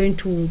I'm not going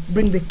to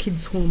bring the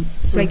kids home,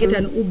 so I get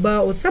an Uber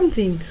or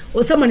something,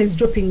 or someone is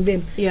dropping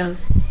them. Yeah.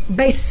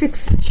 By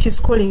 6, she's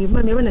calling you,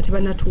 Mommy, abana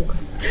tebanatuuka.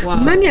 Wow.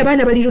 Mommy,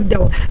 abana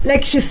baliruddawa.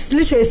 Like she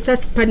literally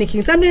starts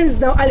panicking. Sometimes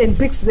now Alan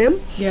picks them.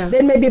 Yeah.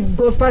 Then maybe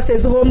go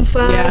passes home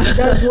first.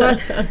 That's what.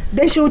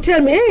 Then she will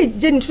tell me, hey,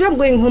 Jenny, today I'm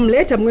going home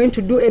late. I'm going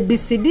to do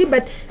ABCD,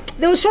 but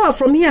they'll shower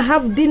from here,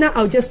 have dinner.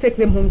 I'll just take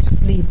them home to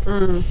sleep.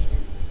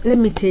 Let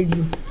me tell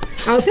you.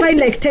 I'll find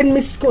like 10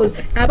 missed calls.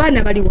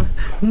 Abana baliwa.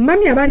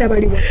 Mommy, abana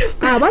baliwa.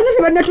 Abana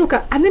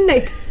tebanatuuka. And then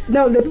like,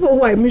 now the people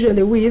who I'm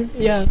usually with,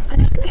 I'm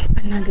like, hey,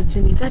 Bananga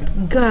Jenny,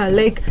 that girl,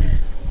 like,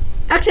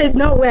 actually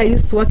now where I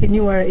used to work in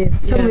URA,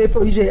 some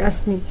people usually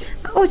ask me,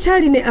 oh,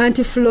 Charlie,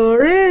 Auntie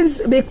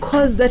Florence,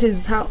 because that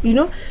is how, you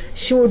know,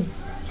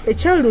 a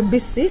child would be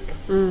sick.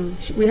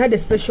 We had a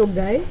special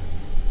guy.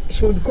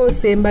 She would call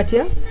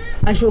Sembatia,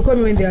 and she would call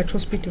me when they were at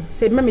hospital.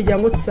 Said, Mami,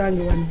 jango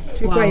tusange one.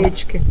 Wow.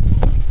 IHK.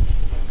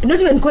 Not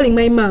even calling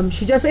my mom.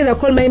 She just either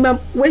call my mom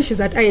when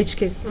she's at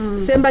IHK.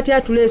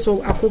 Sembatia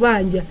tuleso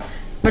akubanja.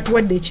 But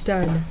what they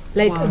chitanda.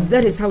 Like,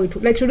 that is how it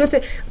would. Like, she would not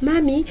say,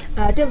 Mommy,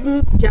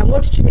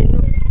 jango tuchimeno.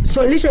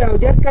 So literally I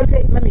would just come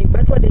say, Mommy,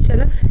 but what they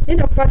chitanda.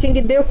 End up packing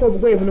it there,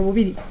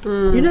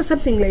 you know,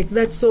 something like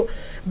that. So,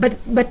 but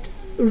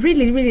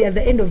really at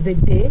the end of the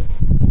day,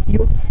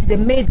 the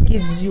maid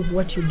gives you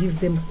what you give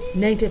them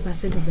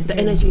 90% of the time. The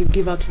energy you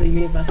give out to the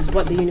universe is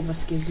what the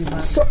universe gives you back.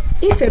 So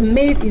if a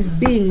maid is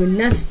being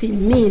nasty,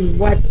 mean,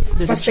 what?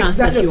 There's a chance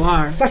that you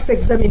are. First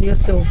examine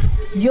yourself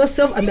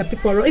and the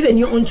people around, even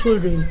your own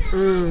children.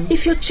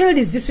 If your child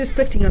is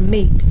disrespecting a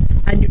maid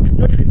and you do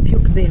not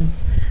rebuke them,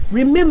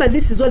 remember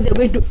this is what they're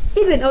going to,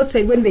 even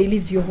outside when they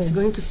leave your home. It's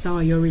going to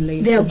sour your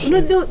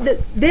relationship.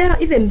 They are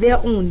even their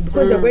own,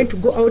 because they're going to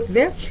go out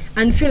there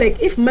and feel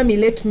like, if Mommy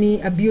let me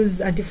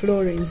abuse Auntie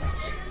Florence,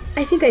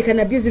 I think I can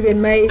abuse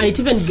even my... And it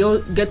even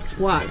gets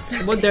worse.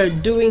 What they're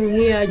doing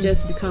here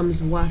just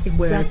becomes worse.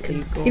 Exactly.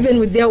 Where they go. Even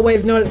with their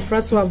wife, now for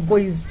us who have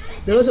boys,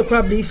 they'll also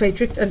probably, if I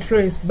treat Auntie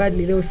Florence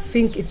badly, they'll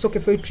think it's okay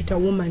for you to treat a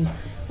woman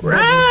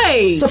right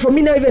badly. So for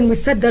me now, even we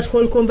start that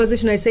whole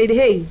conversation, I said,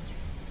 hey,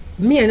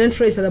 me and Aunt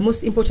Florence are the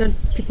most important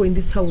people in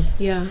this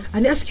house. Yeah.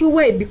 And they ask you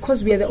why?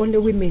 Because we are the only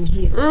women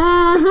here.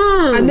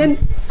 And then,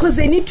 because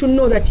they need to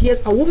know that,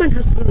 yes, a woman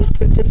has to be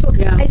respected. So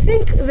I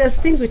think there are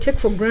things we take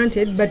for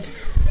granted, but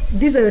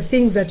these are the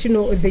things that, you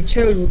know, the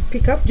child will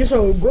pick up.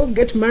 Joshua will go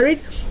get married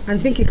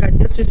and think he can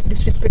just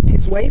disrespect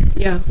his wife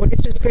or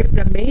disrespect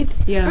the maid.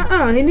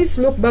 He needs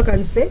to look back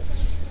and say,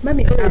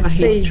 Mommy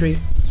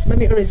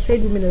always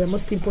said women are the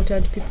most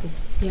important people.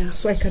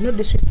 So I cannot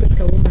disrespect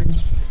a woman.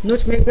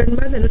 Not my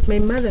grandmother, not my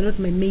mother, not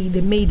my maid,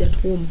 the maid at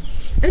home.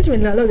 I don't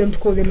even allow them to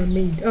call them a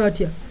maid.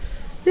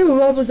 They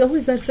were always, who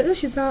is that? Oh,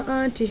 she's our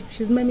auntie.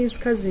 She's Mommy's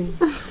cousin.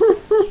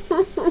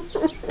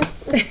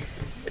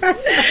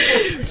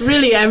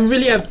 Really, I'm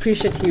really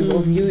appreciative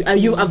of you.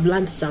 You have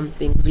learned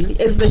something, really,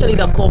 especially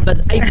the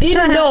conversation. I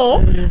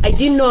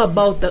didn't know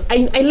about the.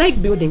 I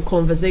like building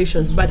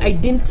conversations, but I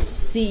didn't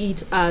see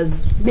it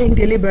as being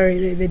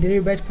deliberate, the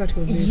deliberate part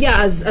of it.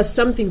 Yeah, as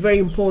something very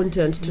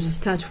important to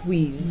start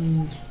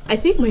with. I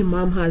think my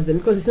mom has them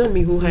because it's not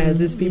me who hires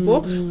these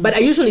people. But I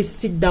usually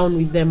sit down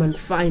with them and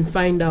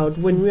find out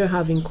when we're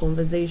having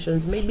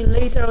conversations. Maybe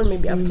later on,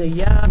 maybe after a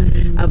year,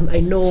 I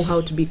know how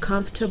to be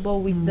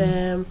comfortable with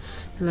them.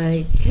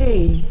 Like,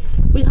 hey,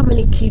 how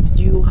many kids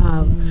do you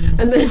have?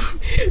 And then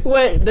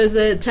there's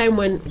a time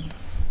when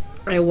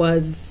I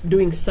was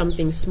doing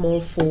something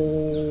small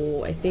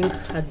for, I think,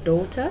 her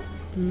daughter.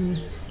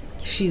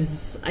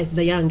 She's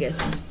the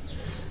youngest.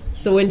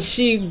 So when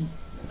she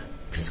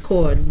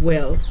scored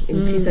well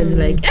in peace and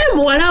like, like, okay,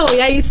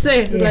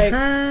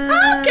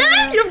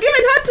 you've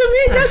given her to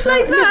me just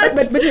like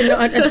that. But you know,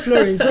 at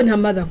Florence, when her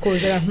mother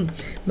calls her,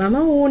 Mama,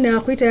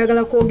 actually,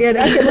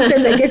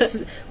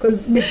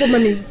 because before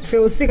mommy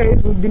fell sick, I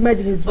would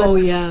imagine it's bad. Oh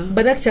yeah.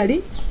 But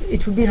actually,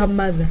 it would be her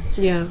mother.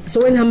 Yeah.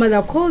 So when her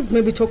mother calls,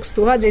 maybe talks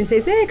to her, then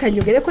says, hey, can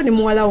you get a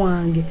muala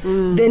wange?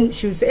 Then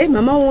she'll say, hey,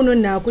 Mama,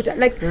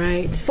 like,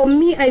 right. For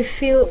me, I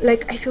feel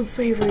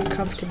very, very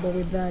comfortable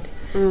with that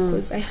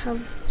because I have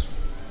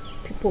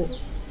people.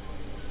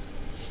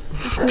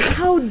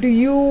 How do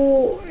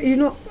you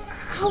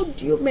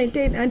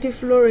maintain Auntie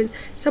Florence?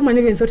 Someone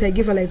even thought I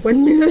give her like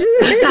 1 million.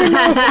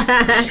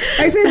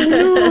 I said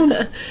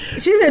no.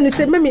 She even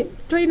said, "Mommy,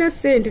 toina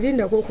sent didn't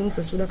go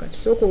kumsasula kati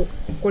soko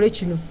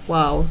kolechino."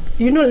 Wow.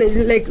 You know,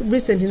 like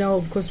recently now,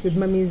 of course, with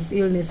Mommy's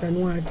illness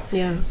and what.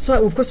 Yeah. So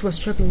of course, we were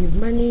struggling with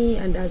money,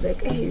 and I was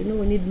like, "Hey,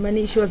 we need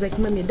money." She was like,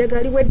 "Mommy,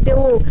 dagali where they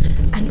go."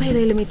 And by the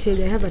way, let me tell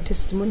you, I have a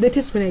testimony. The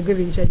testimony I gave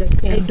in church.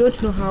 I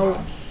don't know how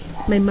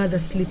my mother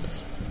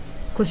sleeps.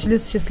 Because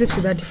she sleeps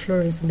with Auntie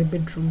Florence in the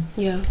bedroom.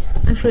 Yeah.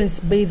 Auntie Florence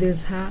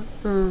bathes her,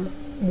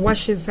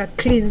 washes her,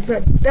 cleans her,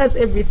 does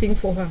everything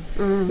for her.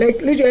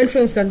 Like little Auntie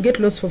Florence can get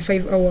lost for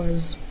 5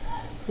 hours.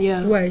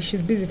 Yeah. Why?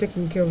 She's busy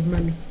taking care of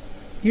Mommy.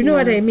 You know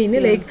what I mean?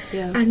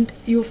 And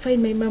you'll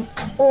find my mom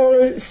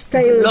all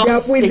styled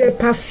up with the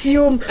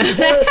perfume,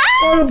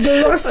 all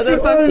glossy,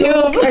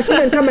 all. I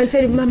shouldn't come and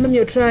tell you, Mom,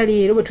 you're trying.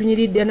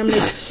 And I'm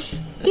like,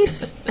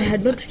 if I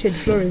had not treated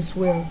Florence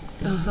well,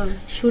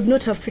 she would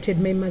not have treated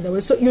my mother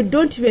well. So you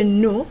don't even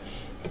know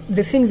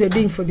the things you're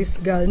doing for this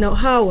girl. Now,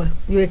 Hawa,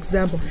 your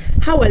example.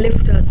 Hawa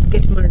left us to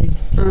get married.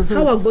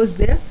 Hawa goes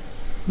there,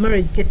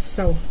 marriage gets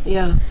sour.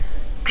 Yeah.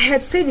 I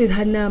had stayed with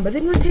her number.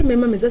 Then one time my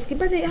mom is asking,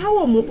 but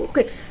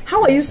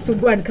Hawa used to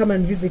go and come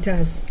and visit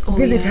us,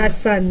 her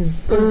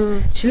sons,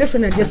 because she left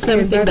when I just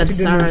same thing that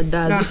Sarah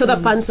does. You saw the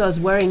pants I was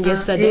wearing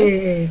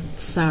yesterday?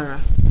 Sarah.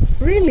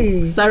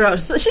 Really? Sarah.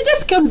 So she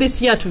just came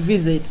this year to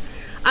visit,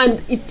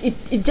 and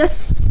it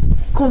just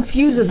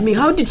confuses me.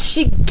 How did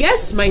she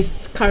guess my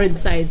current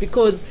size?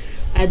 Because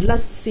I had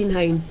last seen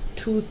her in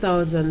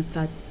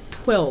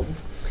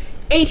 2012,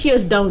 8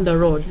 years down the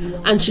road,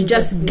 and she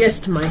just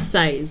guessed my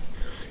size.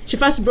 She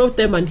first brought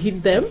them and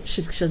hid them.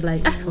 She was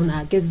like,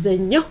 una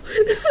gezenyo.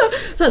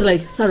 So I was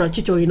like, Sarah,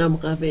 chicho ina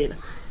mukavela.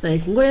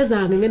 Like, ngoya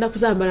zange ngenda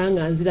kuzambala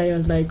nganzira. I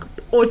was like,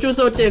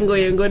 ochuso tengo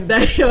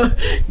dayo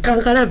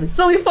kankarabi.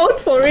 So we fought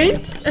for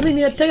it. I mean,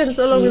 we had taken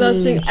so long without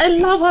seeing. I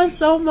love her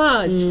so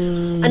much.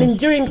 And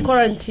during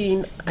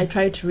quarantine, I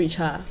tried to reach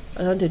her.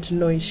 I wanted to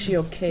know, is she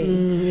okay?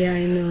 Yeah,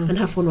 I know. And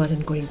her phone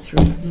wasn't going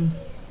through.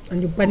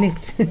 And you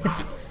panicked.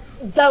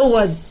 That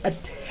was a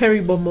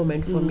terrible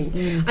moment for me.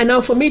 And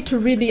now for me to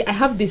really, I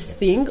have this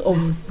thing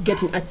of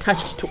getting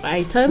attached to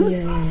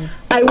items. Yeah.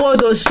 I wore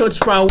those shorts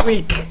for a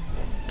week,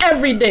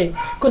 every day,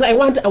 because I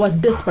was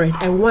desperate.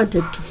 I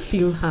wanted to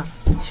feel her.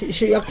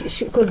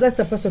 Because that's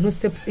the person who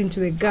steps into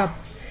the gap.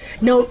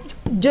 Now,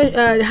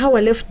 how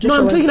I left Joshua.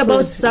 No, I'm talking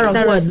about Sarah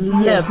who was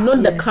left,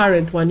 not the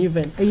current one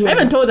even. Yeah. I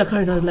even told the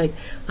current, I was like,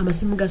 I'm a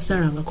Simuga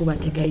Sarah ngakuba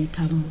tega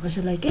itamu. I was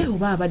like, hey,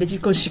 Baba,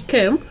 because she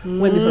came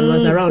when this one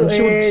was around.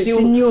 So, she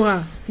knew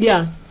her.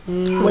 Yeah.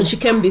 When she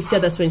came this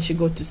year, that's when she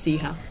got to see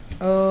her.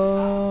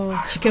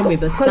 Oh. She came with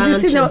the son.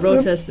 She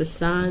brought us the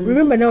son.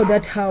 Remember now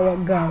that Hawa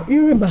girl.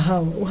 You remember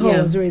how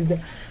was raised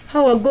there.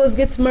 Hawa goes,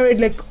 gets married,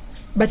 like.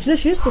 But you know,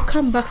 she used to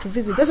come back to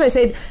visit. That's why I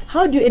said,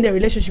 how do you end a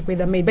relationship with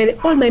a maid?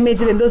 All my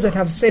maids, even those that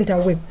have sent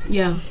away.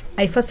 Yeah.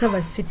 I first have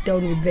a sit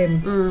down with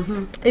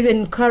them.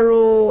 Even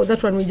Carol,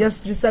 that one we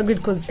just disagreed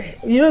because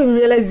you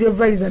realize your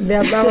values and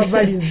our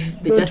values.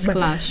 They just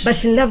clash. But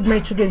she loved my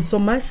children so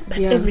much, but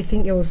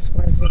everything else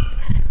wasn't.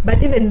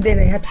 But even then,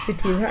 I had to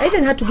sit with her. I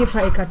even had to give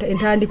her a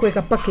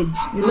package.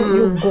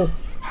 You go.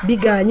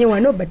 Bigger,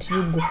 but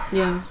you go.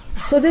 Yeah.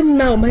 So then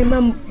now,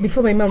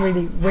 before my mom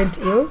really went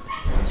ill,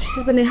 she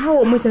says, but how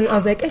almost, I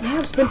was like, hey, I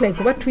have spent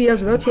like over 2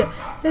 years without her.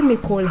 Let me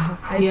call her.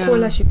 I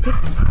call her, she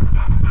picks.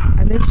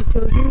 And then she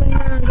tells me,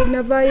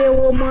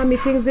 mommy,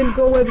 things didn't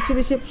go well.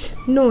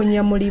 No,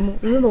 Nyamulimu.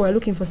 Remember, we're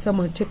looking for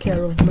someone to take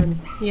care of mommy.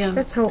 Yeah.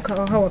 That's how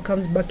it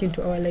comes back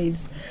into our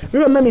lives.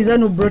 Remember, mommy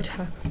Zanu brought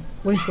her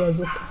when she was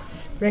okay.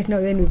 Right now,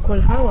 then we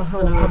call Hawa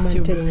come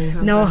and take.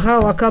 Now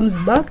Hawa comes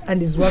back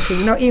and is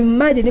working. Now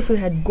imagine if we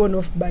had gone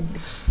off badly.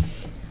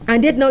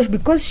 And yet now,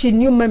 because she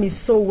knew mommy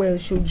so well,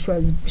 she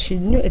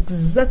knew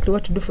exactly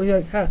what to do for you.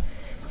 Like her,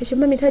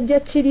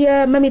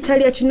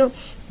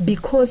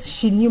 because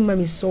she knew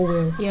mommy so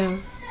well. Yeah,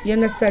 you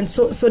understand.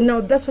 So now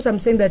that's what I'm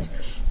saying. That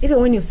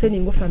even when you're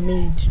sending off a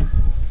maid,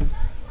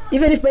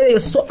 even if you're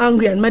so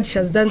angry and mad, she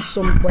has done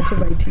some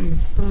whatever it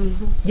is.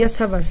 Just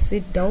have a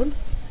sit down,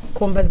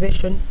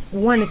 conversation.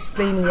 One,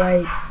 explain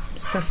why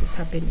stuff is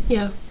happening.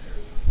 Yeah.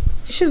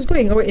 She's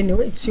going away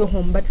anyway. It's your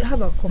home, but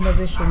have a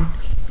conversation.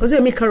 Because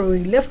me, Carol, we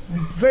left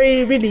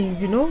very, really,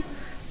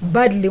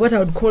 badly. What I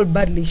would call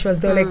badly. She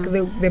was like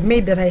the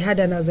maid that I had,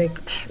 and I was like,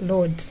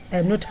 Lord,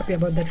 I'm not happy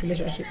about that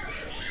relationship.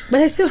 But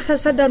I still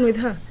sat down with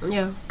her.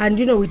 Yeah. And,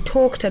 we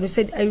talked, and we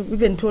said, I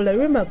even told her,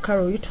 remember,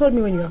 Carol, you told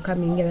me when you were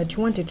coming here that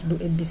you wanted to do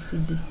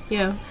ABCD.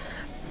 Yeah.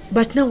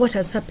 But now what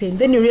has happened?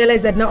 Then you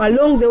realize that now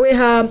along the way,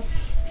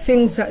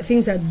 things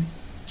had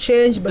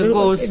changed. But the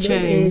goals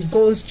changed.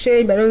 Goals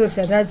changed, but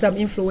also she had some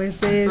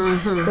influences.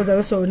 Because I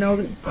also now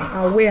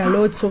aware a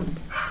lot, so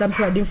some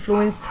people had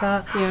influenced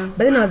her. Yeah.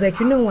 But then I was like,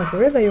 you know what?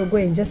 Wherever you're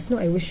going, just know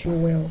I wish you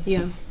well.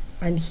 Yeah.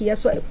 And here,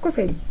 so of course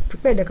I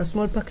prepared like a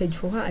small package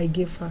for her. I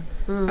gave her,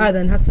 other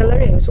than her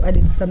salary, I also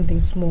added something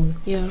small.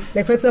 Yeah.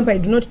 Like for example, I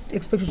do not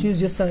expect you to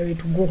use your salary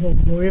to go home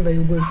wherever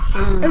you're going.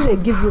 Actually, I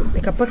give you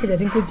like a package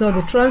that includes now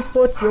the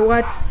transport, your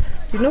what,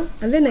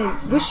 and then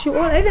I wish you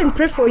all. I even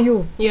pray for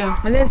you. Yeah.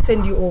 And then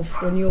send you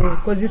off on your,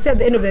 because you say at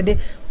the end of the day,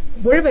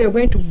 wherever you're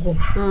going to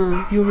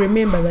go, you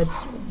remember that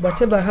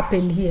whatever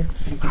happened here,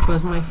 it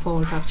was my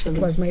fault. Actually,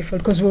 it was my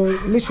fault, because we'll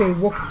literally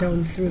walk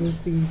down through these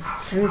things.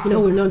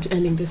 We're not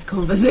ending this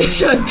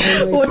conversation.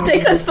 It will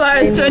take as far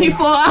as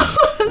 24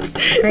 hours.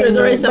 There's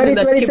already something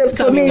that keeps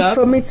coming up.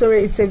 For me,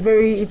 it's a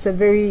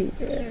very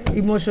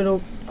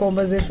emotional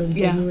conversation for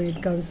me when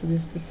it comes to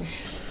these people.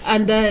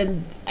 And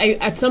then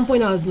at some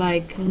point I was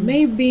like,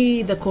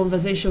 maybe the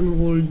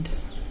conversation would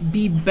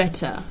be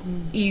better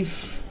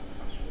if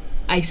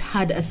I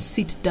had a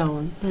sit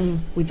down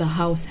with the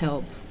house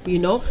help,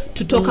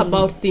 to talk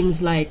about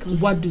things like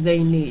what do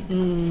they need.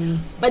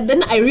 But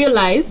then I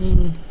realized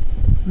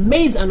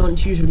maids are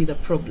not usually the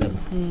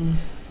problem.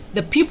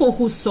 The people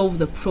who solve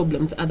the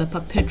problems are the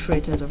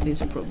perpetrators of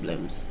these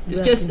problems. It's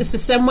the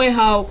same way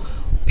how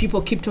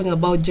people keep talking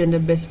about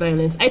gender-based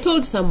violence. I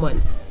told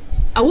someone,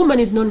 a woman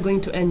is not going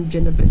to end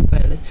gender-based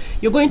violence.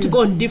 You're going to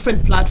go on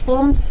different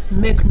platforms,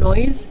 make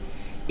noise.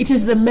 It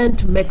is the men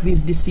to make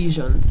these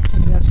decisions.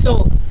 Exactly.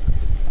 So,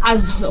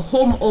 as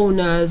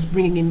homeowners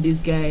bringing in these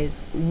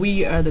guys,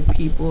 we are the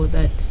people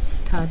that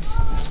start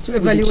to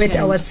evaluate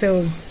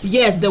ourselves.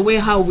 Yes, the way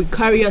how we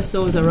carry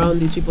ourselves around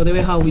these people, the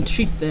way how we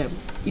treat them.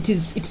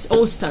 It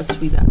all starts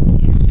with us.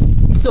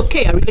 It's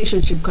okay, a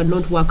relationship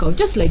cannot work out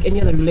just like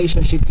any other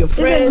relationship. Your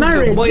friends,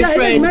 your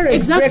boyfriend,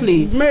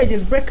 exactly.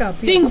 Marriages break up.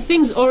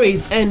 Things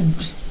always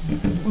end,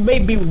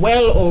 maybe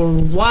well or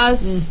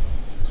worse.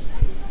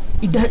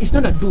 It's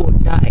not a do or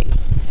die.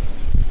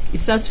 It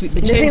starts with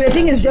the change. The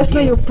thing is, just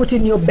know you put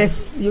in your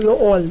best, your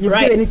all. You've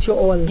given it your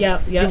all.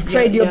 You've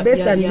tried your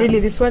best, and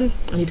really this one,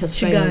 and it has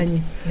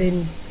failed.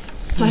 Then.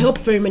 So I hope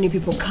very many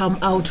people come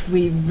out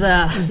with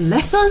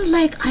lessons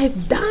like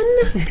I've done.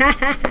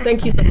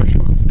 Thank you so much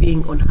for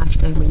being on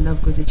Hashtag When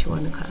Love Goes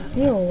Chiwanuka.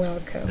 You're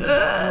welcome.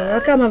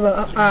 Welcome.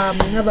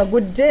 Have a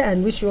good day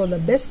and wish you all the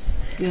best.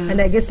 Yeah.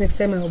 And I guess next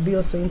time I'll be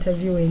also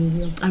interviewing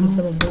you on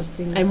some of those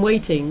things. I'm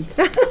waiting.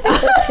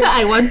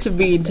 I want to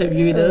be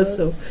interviewed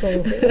also.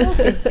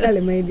 Okay.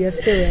 Kali, my dear,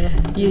 stay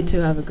well. You too.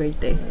 Have a great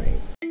day.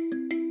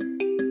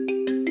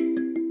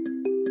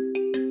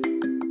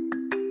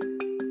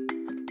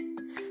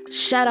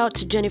 Shout out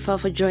to Jennifer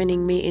for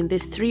joining me in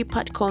this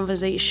 3-part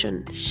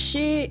conversation.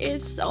 She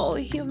is so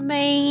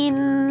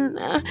humane.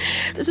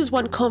 This is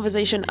one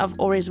conversation I've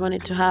always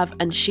wanted to have,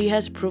 and she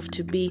has proved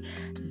to be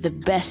the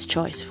best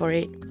choice for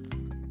it.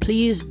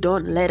 Please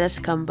don't let us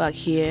come back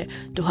here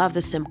to have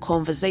the same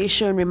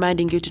conversation,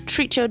 reminding you to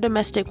treat your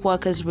domestic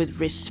workers with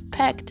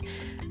respect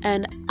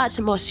and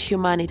utmost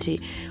humanity.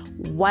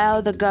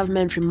 While the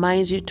government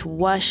reminds you to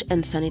wash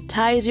and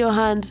sanitize your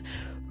hands,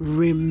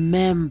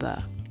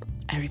 remember,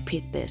 I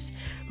repeat this,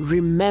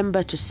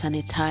 remember to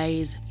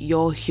sanitize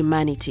your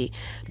humanity.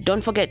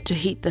 Don't forget to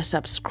hit the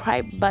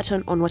subscribe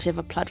button on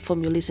whatever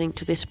platform you're listening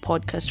to this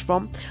podcast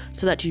from,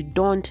 so that you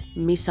don't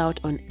miss out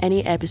on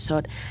any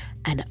episode.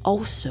 And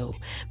also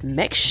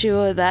make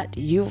sure that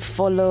you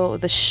follow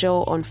the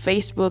show on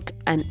Facebook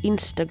and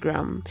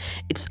Instagram.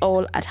 It's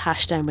all at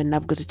Hashtag When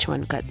Love Goes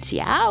Chiwanuka.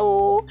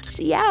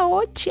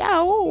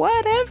 Ciao,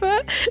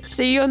 whatever.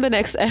 See you on the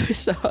next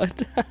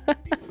episode.